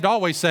 once saved,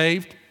 always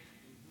saved.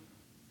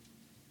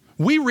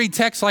 We read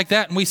texts like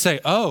that and we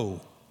say,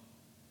 oh,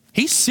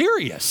 he's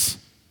serious.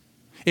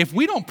 If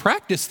we don't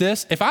practice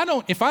this, if I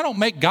don't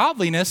make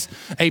godliness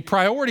a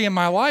priority in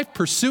my life,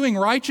 pursuing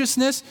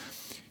righteousness,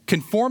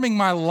 conforming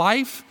my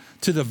life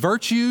to the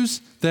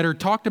virtues that are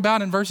talked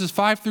about in verses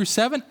 5 through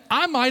 7,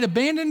 I might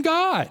abandon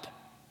God.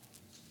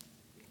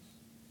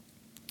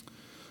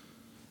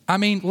 I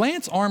mean,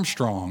 Lance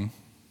Armstrong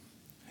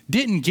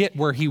didn't get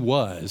where he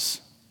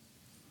was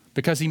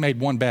because he made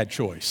one bad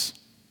choice.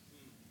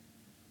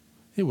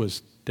 It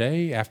was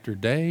day after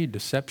day,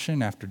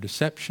 deception after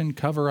deception,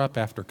 cover up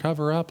after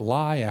cover up,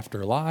 lie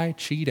after lie,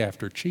 cheat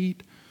after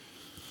cheat.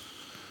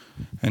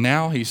 And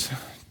now he's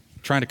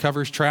trying to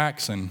cover his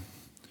tracks and,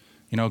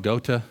 go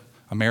to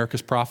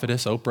America's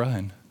prophetess, Oprah,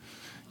 and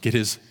get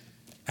his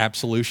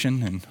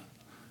absolution and,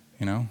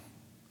 and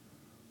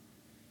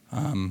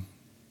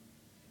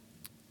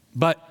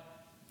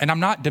I'm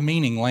not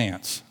demeaning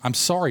Lance. I'm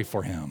sorry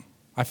for him.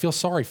 I feel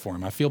sorry for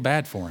him. I feel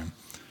bad for him.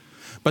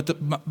 But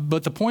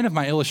the point of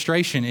my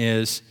illustration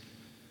is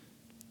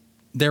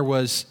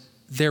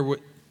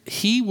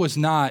he was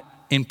not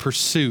in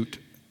pursuit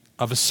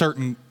of a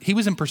certain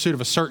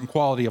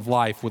quality of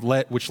life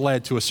which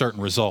led to a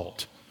certain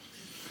result.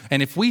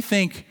 And if we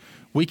think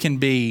we can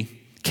be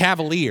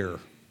cavalier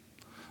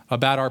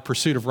about our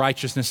pursuit of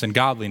righteousness and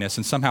godliness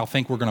and somehow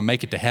think we're going to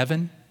make it to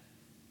heaven,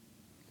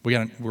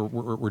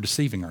 we're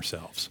deceiving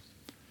ourselves.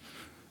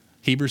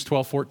 Hebrews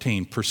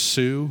 12:14,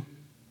 pursue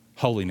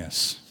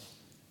holiness,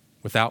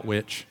 without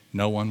which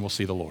no one will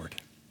see the Lord.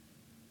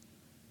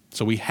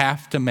 So we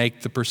have to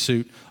make the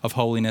pursuit of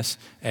holiness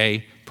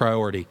a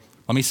priority.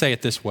 Let me say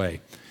it this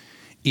way.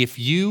 If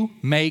you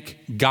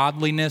make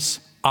godliness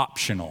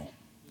optional,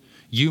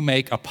 you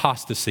make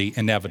apostasy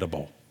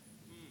inevitable.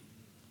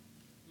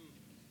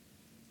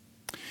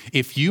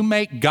 If you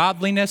make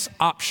godliness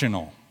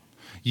optional,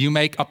 you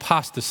make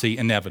apostasy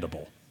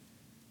inevitable.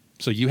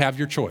 So you have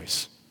your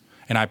choice.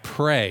 And I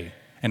pray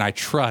and I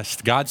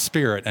trust God's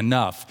Spirit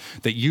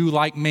enough that you,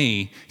 like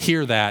me,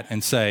 hear that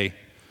and say,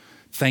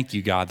 thank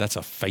you, God, that's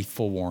a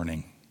faithful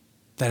warning.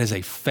 That is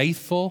a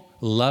faithful,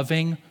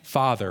 loving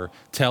Father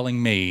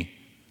telling me,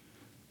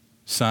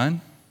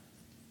 son,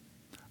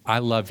 I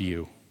love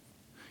you.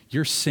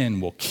 Your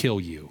sin will kill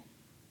you.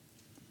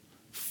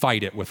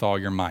 Fight it with all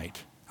your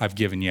might. I've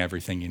given you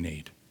everything you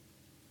need.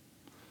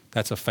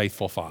 That's a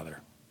faithful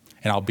Father.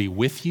 And I'll be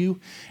with you,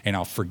 and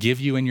I'll forgive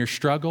you in your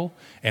struggle,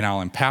 and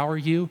I'll empower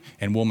you,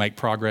 and we'll make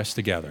progress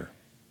together.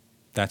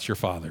 That's your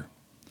Father.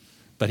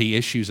 But he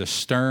issues a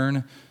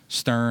stern,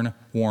 stern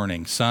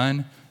warning.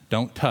 Son,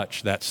 don't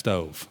touch that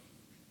stove.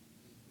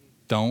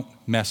 Don't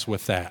mess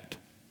with that.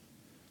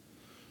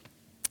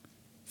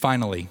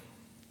 Finally,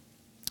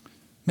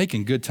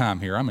 making good time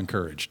here. I'm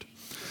encouraged.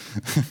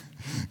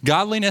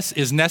 Godliness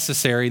is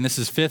necessary, and this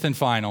is fifth and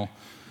final,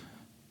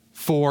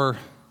 for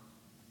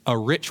a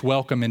rich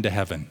welcome into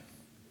heaven.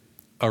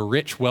 A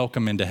rich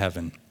welcome into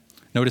heaven.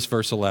 Notice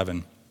verse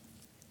 11.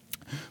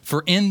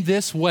 For in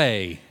this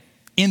way,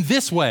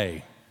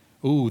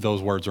 ooh,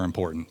 those words are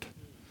important.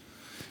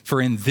 For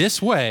in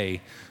this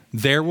way,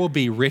 there will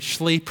be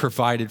richly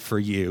provided for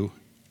you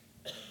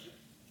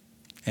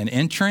an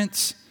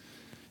entrance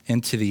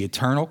into the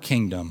eternal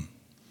kingdom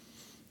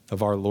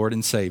of our Lord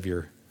and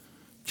Savior,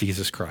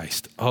 Jesus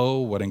Christ. Oh,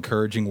 what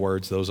encouraging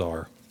words those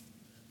are.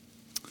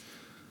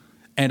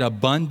 An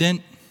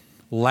abundant,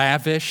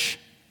 lavish,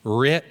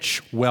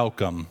 rich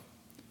welcome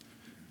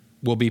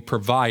will be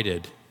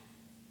provided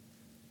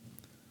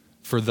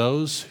for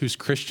those whose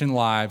Christian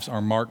lives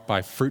are marked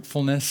by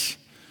fruitfulness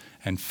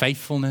and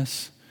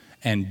faithfulness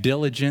and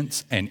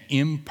diligence and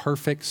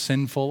imperfect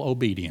sinful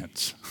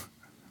obedience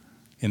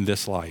in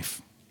this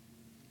life.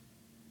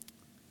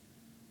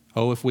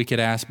 Oh, if we could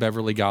ask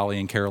Beverly Golly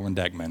and Carolyn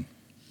Deckman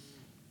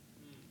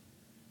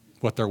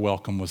what their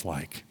welcome was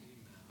like.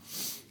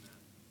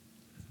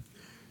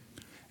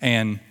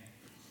 And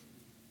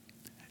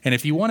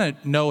if you want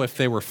to know if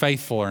they were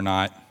faithful or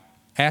not,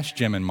 ask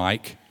Jim and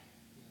Mike.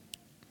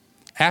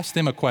 Ask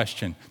them a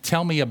question.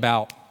 Tell me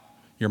about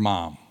your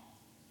mom.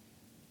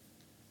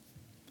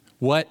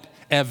 What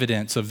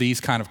evidence of these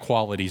kind of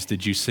qualities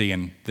did you see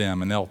in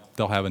them? And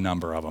they'll have a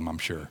number of them, I'm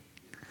sure.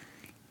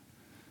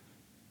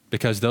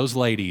 Because those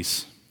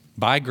ladies,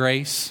 by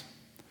grace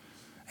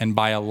and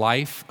by a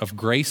life of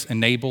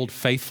grace-enabled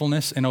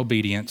faithfulness and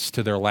obedience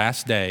to their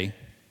last day,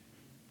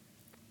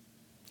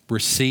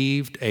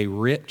 received a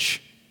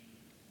rich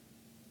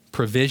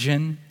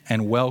provision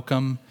and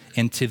welcome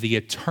into the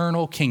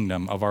eternal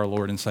kingdom of our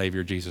Lord and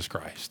Savior, Jesus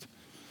Christ.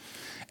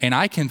 And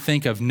I can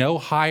think of no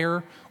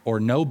higher or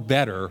no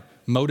better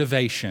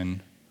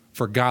motivation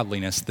for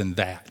godliness than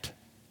that.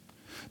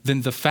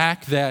 Than the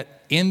fact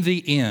that in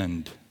the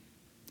end,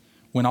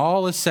 when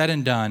all is said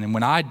and done, and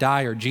when I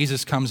die or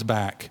Jesus comes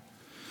back,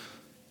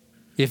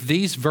 if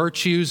these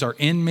virtues are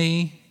in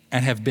me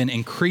and have been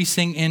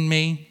increasing in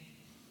me,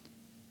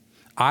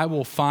 I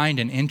will find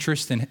an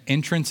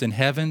entrance in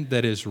heaven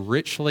that is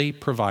richly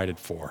provided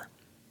for.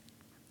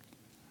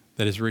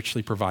 That is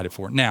richly provided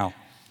for. Now,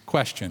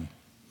 question.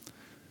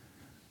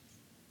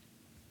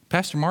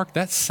 Pastor Mark,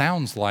 that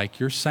sounds like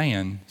you're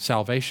saying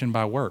salvation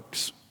by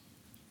works.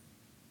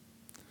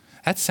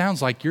 That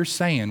sounds like you're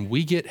saying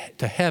we get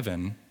to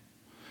heaven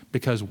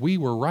because we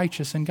were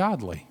righteous and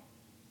godly.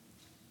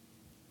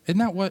 Isn't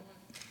that what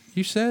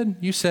you said?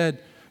 You said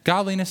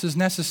godliness is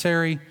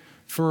necessary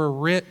for a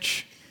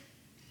rich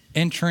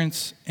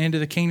entrance into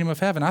the kingdom of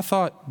heaven. I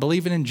thought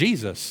believing in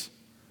Jesus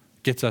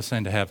gets us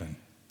into heaven.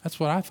 That's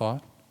what I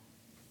thought.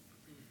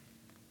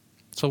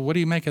 So what do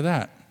you make of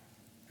that?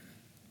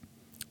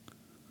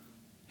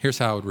 Here's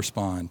how I would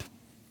respond.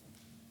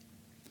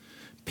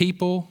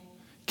 People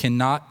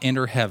cannot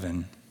enter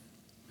heaven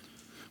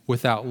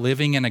without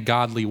living in a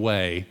godly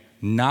way,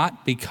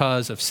 not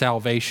because of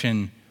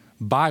salvation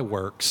by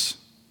works,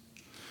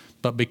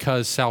 but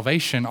because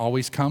salvation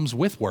always comes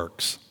with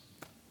works.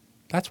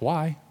 That's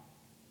why.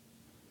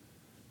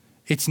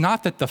 It's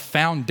not that the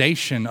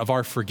foundation of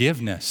our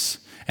forgiveness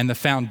and the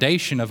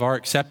foundation of our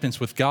acceptance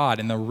with God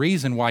and the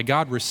reason why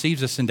God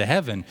receives us into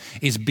heaven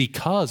is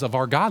because of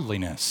our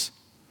godliness.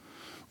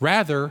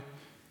 Rather,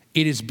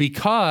 it is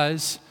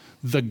because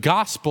the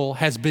gospel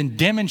has been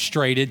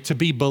demonstrated to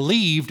be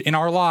believed in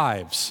our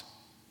lives.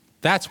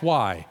 That's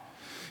why.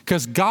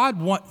 Because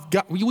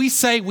we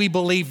say we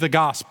believe the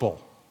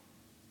gospel.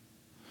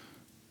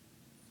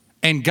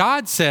 And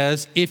God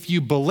says, if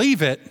you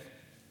believe it,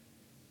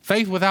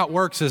 faith without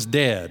works is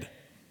dead.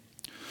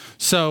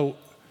 So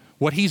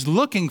what he's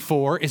looking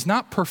for is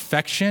not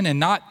perfection and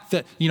not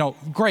that,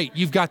 great,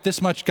 you've got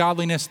this much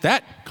godliness,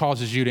 that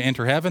causes you to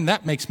enter heaven,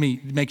 that makes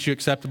you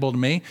acceptable to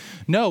me.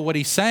 No, what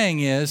he's saying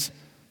is,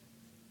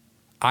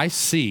 I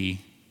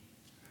see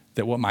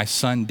that what my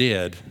son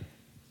did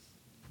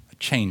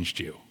changed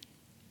you.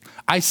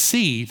 I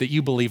see that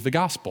you believe the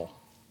gospel.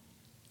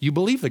 You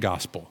believe the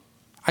gospel.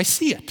 I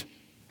see it.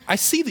 I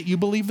see that you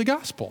believe the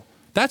gospel.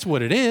 That's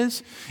what it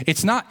is.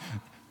 It's not,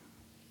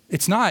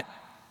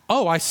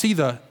 oh, I see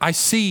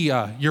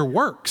your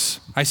works.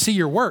 I see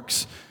your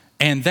works.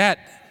 And that's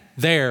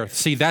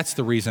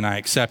the reason I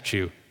accept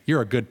you.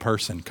 You're a good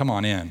person. Come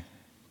on in.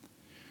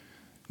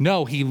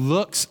 No, he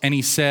looks and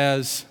he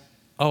says,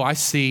 oh, I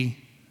see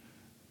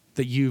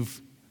that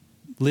you've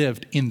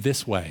lived in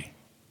this way.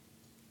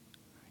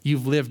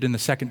 You've lived in the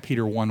 2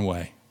 Peter 1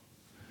 way.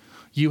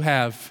 You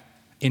have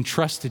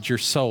entrusted your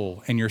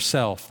soul and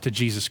yourself to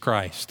Jesus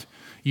Christ.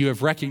 You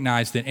have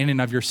recognized that in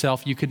and of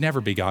yourself, you could never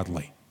be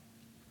godly.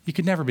 You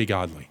could never be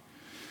godly.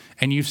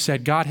 And you've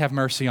said, God, have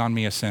mercy on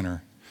me, a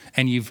sinner.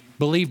 And you've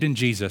believed in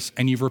Jesus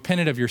and you've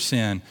repented of your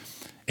sin.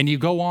 And you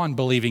go on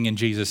believing in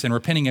Jesus and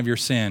repenting of your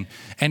sin.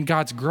 And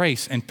God's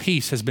grace and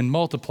peace has been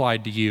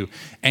multiplied to you.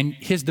 And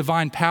his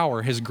divine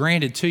power has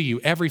granted to you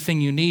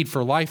everything you need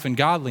for life and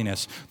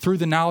godliness through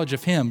the knowledge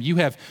of him. You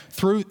have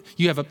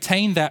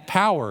obtained that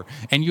power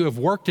and you have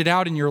worked it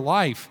out in your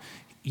life.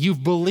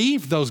 You've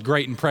believed those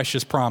great and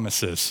precious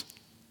promises.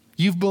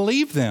 You've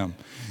believed them.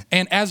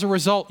 And as a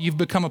result, you've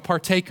become a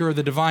partaker of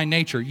the divine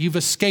nature. You've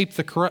escaped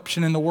the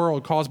corruption in the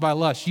world caused by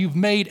lust. You've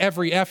made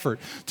every effort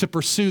to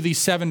pursue these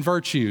 7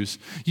 virtues.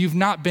 You've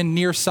not been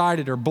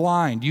nearsighted or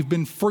blind. You've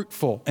been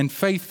fruitful and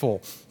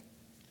faithful.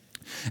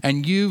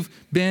 And you've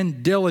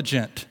been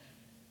diligent.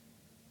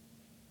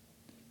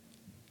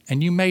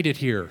 And you made it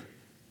here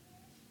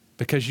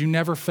because you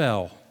never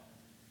fell.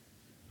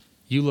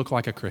 You look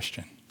like a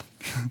Christian.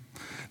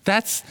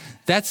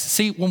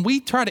 See, when we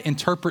try to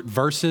interpret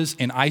verses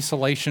in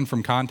isolation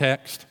from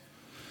context,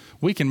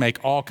 we can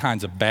make all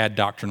kinds of bad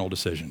doctrinal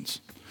decisions.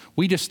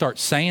 We just start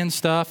saying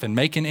stuff and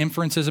making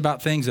inferences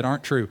about things that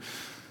aren't true.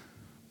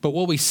 But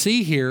what we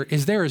see here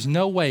is there is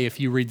no way, if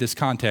you read this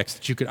context,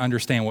 that you could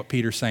understand what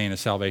Peter's saying is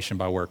salvation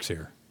by works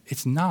here.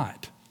 It's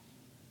not.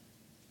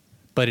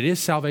 But it is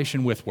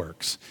salvation with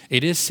works.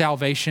 It is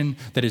salvation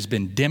that has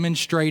been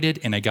demonstrated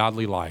in a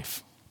godly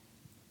life.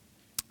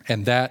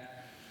 And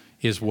that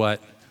is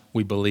what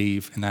we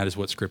believe, and that is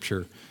what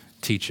Scripture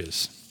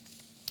teaches.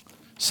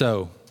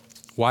 So,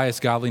 why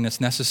is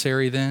godliness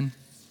necessary then?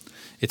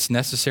 It's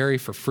necessary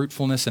for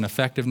fruitfulness and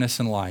effectiveness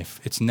in life.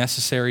 It's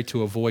necessary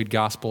to avoid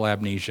gospel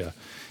amnesia.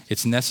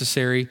 It's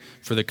necessary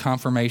for the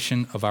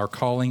confirmation of our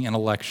calling and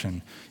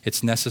election.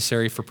 It's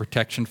necessary for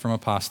protection from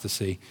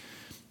apostasy.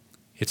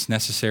 It's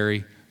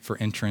necessary for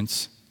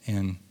entrance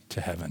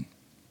into heaven.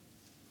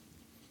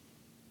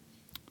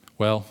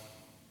 Well,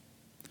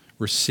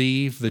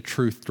 receive the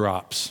truth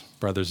drops,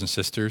 brothers and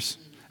sisters,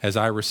 as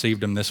I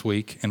received them this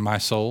week in my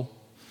soul.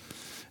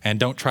 And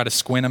don't try to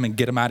squint them and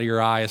get them out of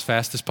your eye as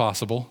fast as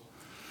possible,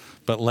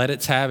 but let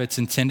it have its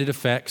intended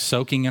effect,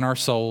 soaking in our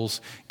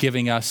souls,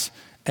 giving us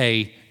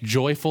a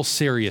joyful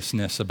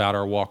seriousness about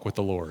our walk with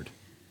the Lord,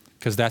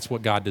 because that's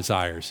what God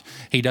desires.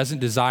 He doesn't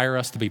desire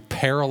us to be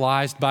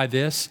paralyzed by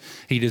this.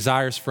 He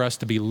desires for us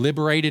to be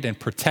liberated and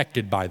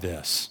protected by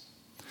this.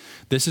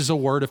 This is a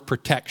word of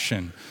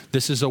protection.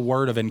 This is a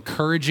word of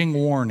encouraging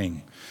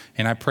warning.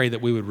 And I pray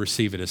that we would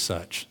receive it as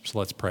such. So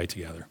let's pray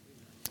together.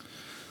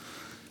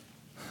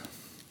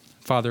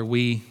 Father,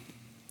 we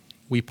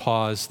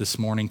pause this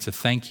morning to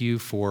thank you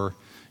for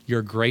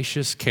your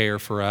gracious care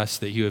for us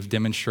that you have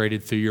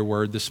demonstrated through your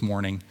word this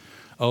morning.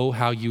 Oh,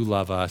 how you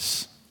love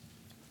us.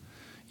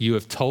 You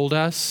have told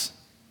us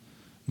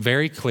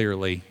very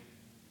clearly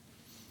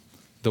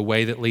the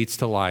way that leads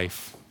to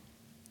life.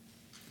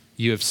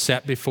 You have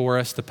set before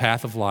us the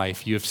path of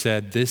life. You have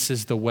said, this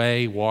is the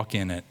way, walk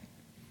in it.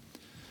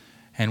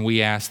 And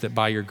we ask that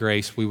by your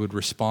grace we would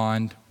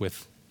respond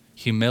with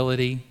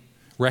humility,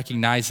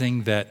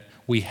 recognizing that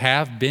we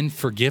have been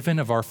forgiven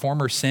of our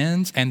former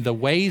sins and the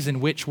ways in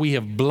which we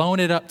have blown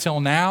it up till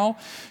now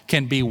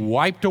can be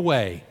wiped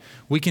away.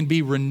 We can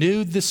be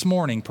renewed this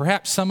morning.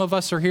 Perhaps some of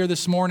us are here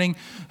this morning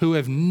who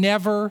have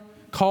never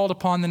called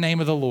upon the name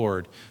of the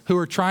Lord, who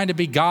are trying to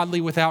be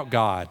godly without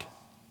God.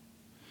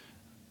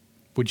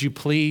 Would you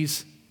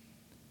please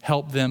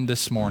help them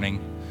this morning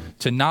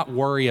to not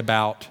worry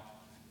about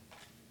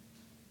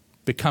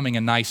becoming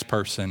a nice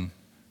person,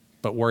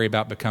 but worry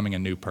about becoming a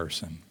new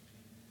person.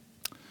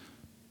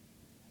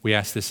 We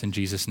ask this in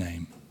Jesus'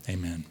 name.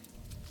 Amen.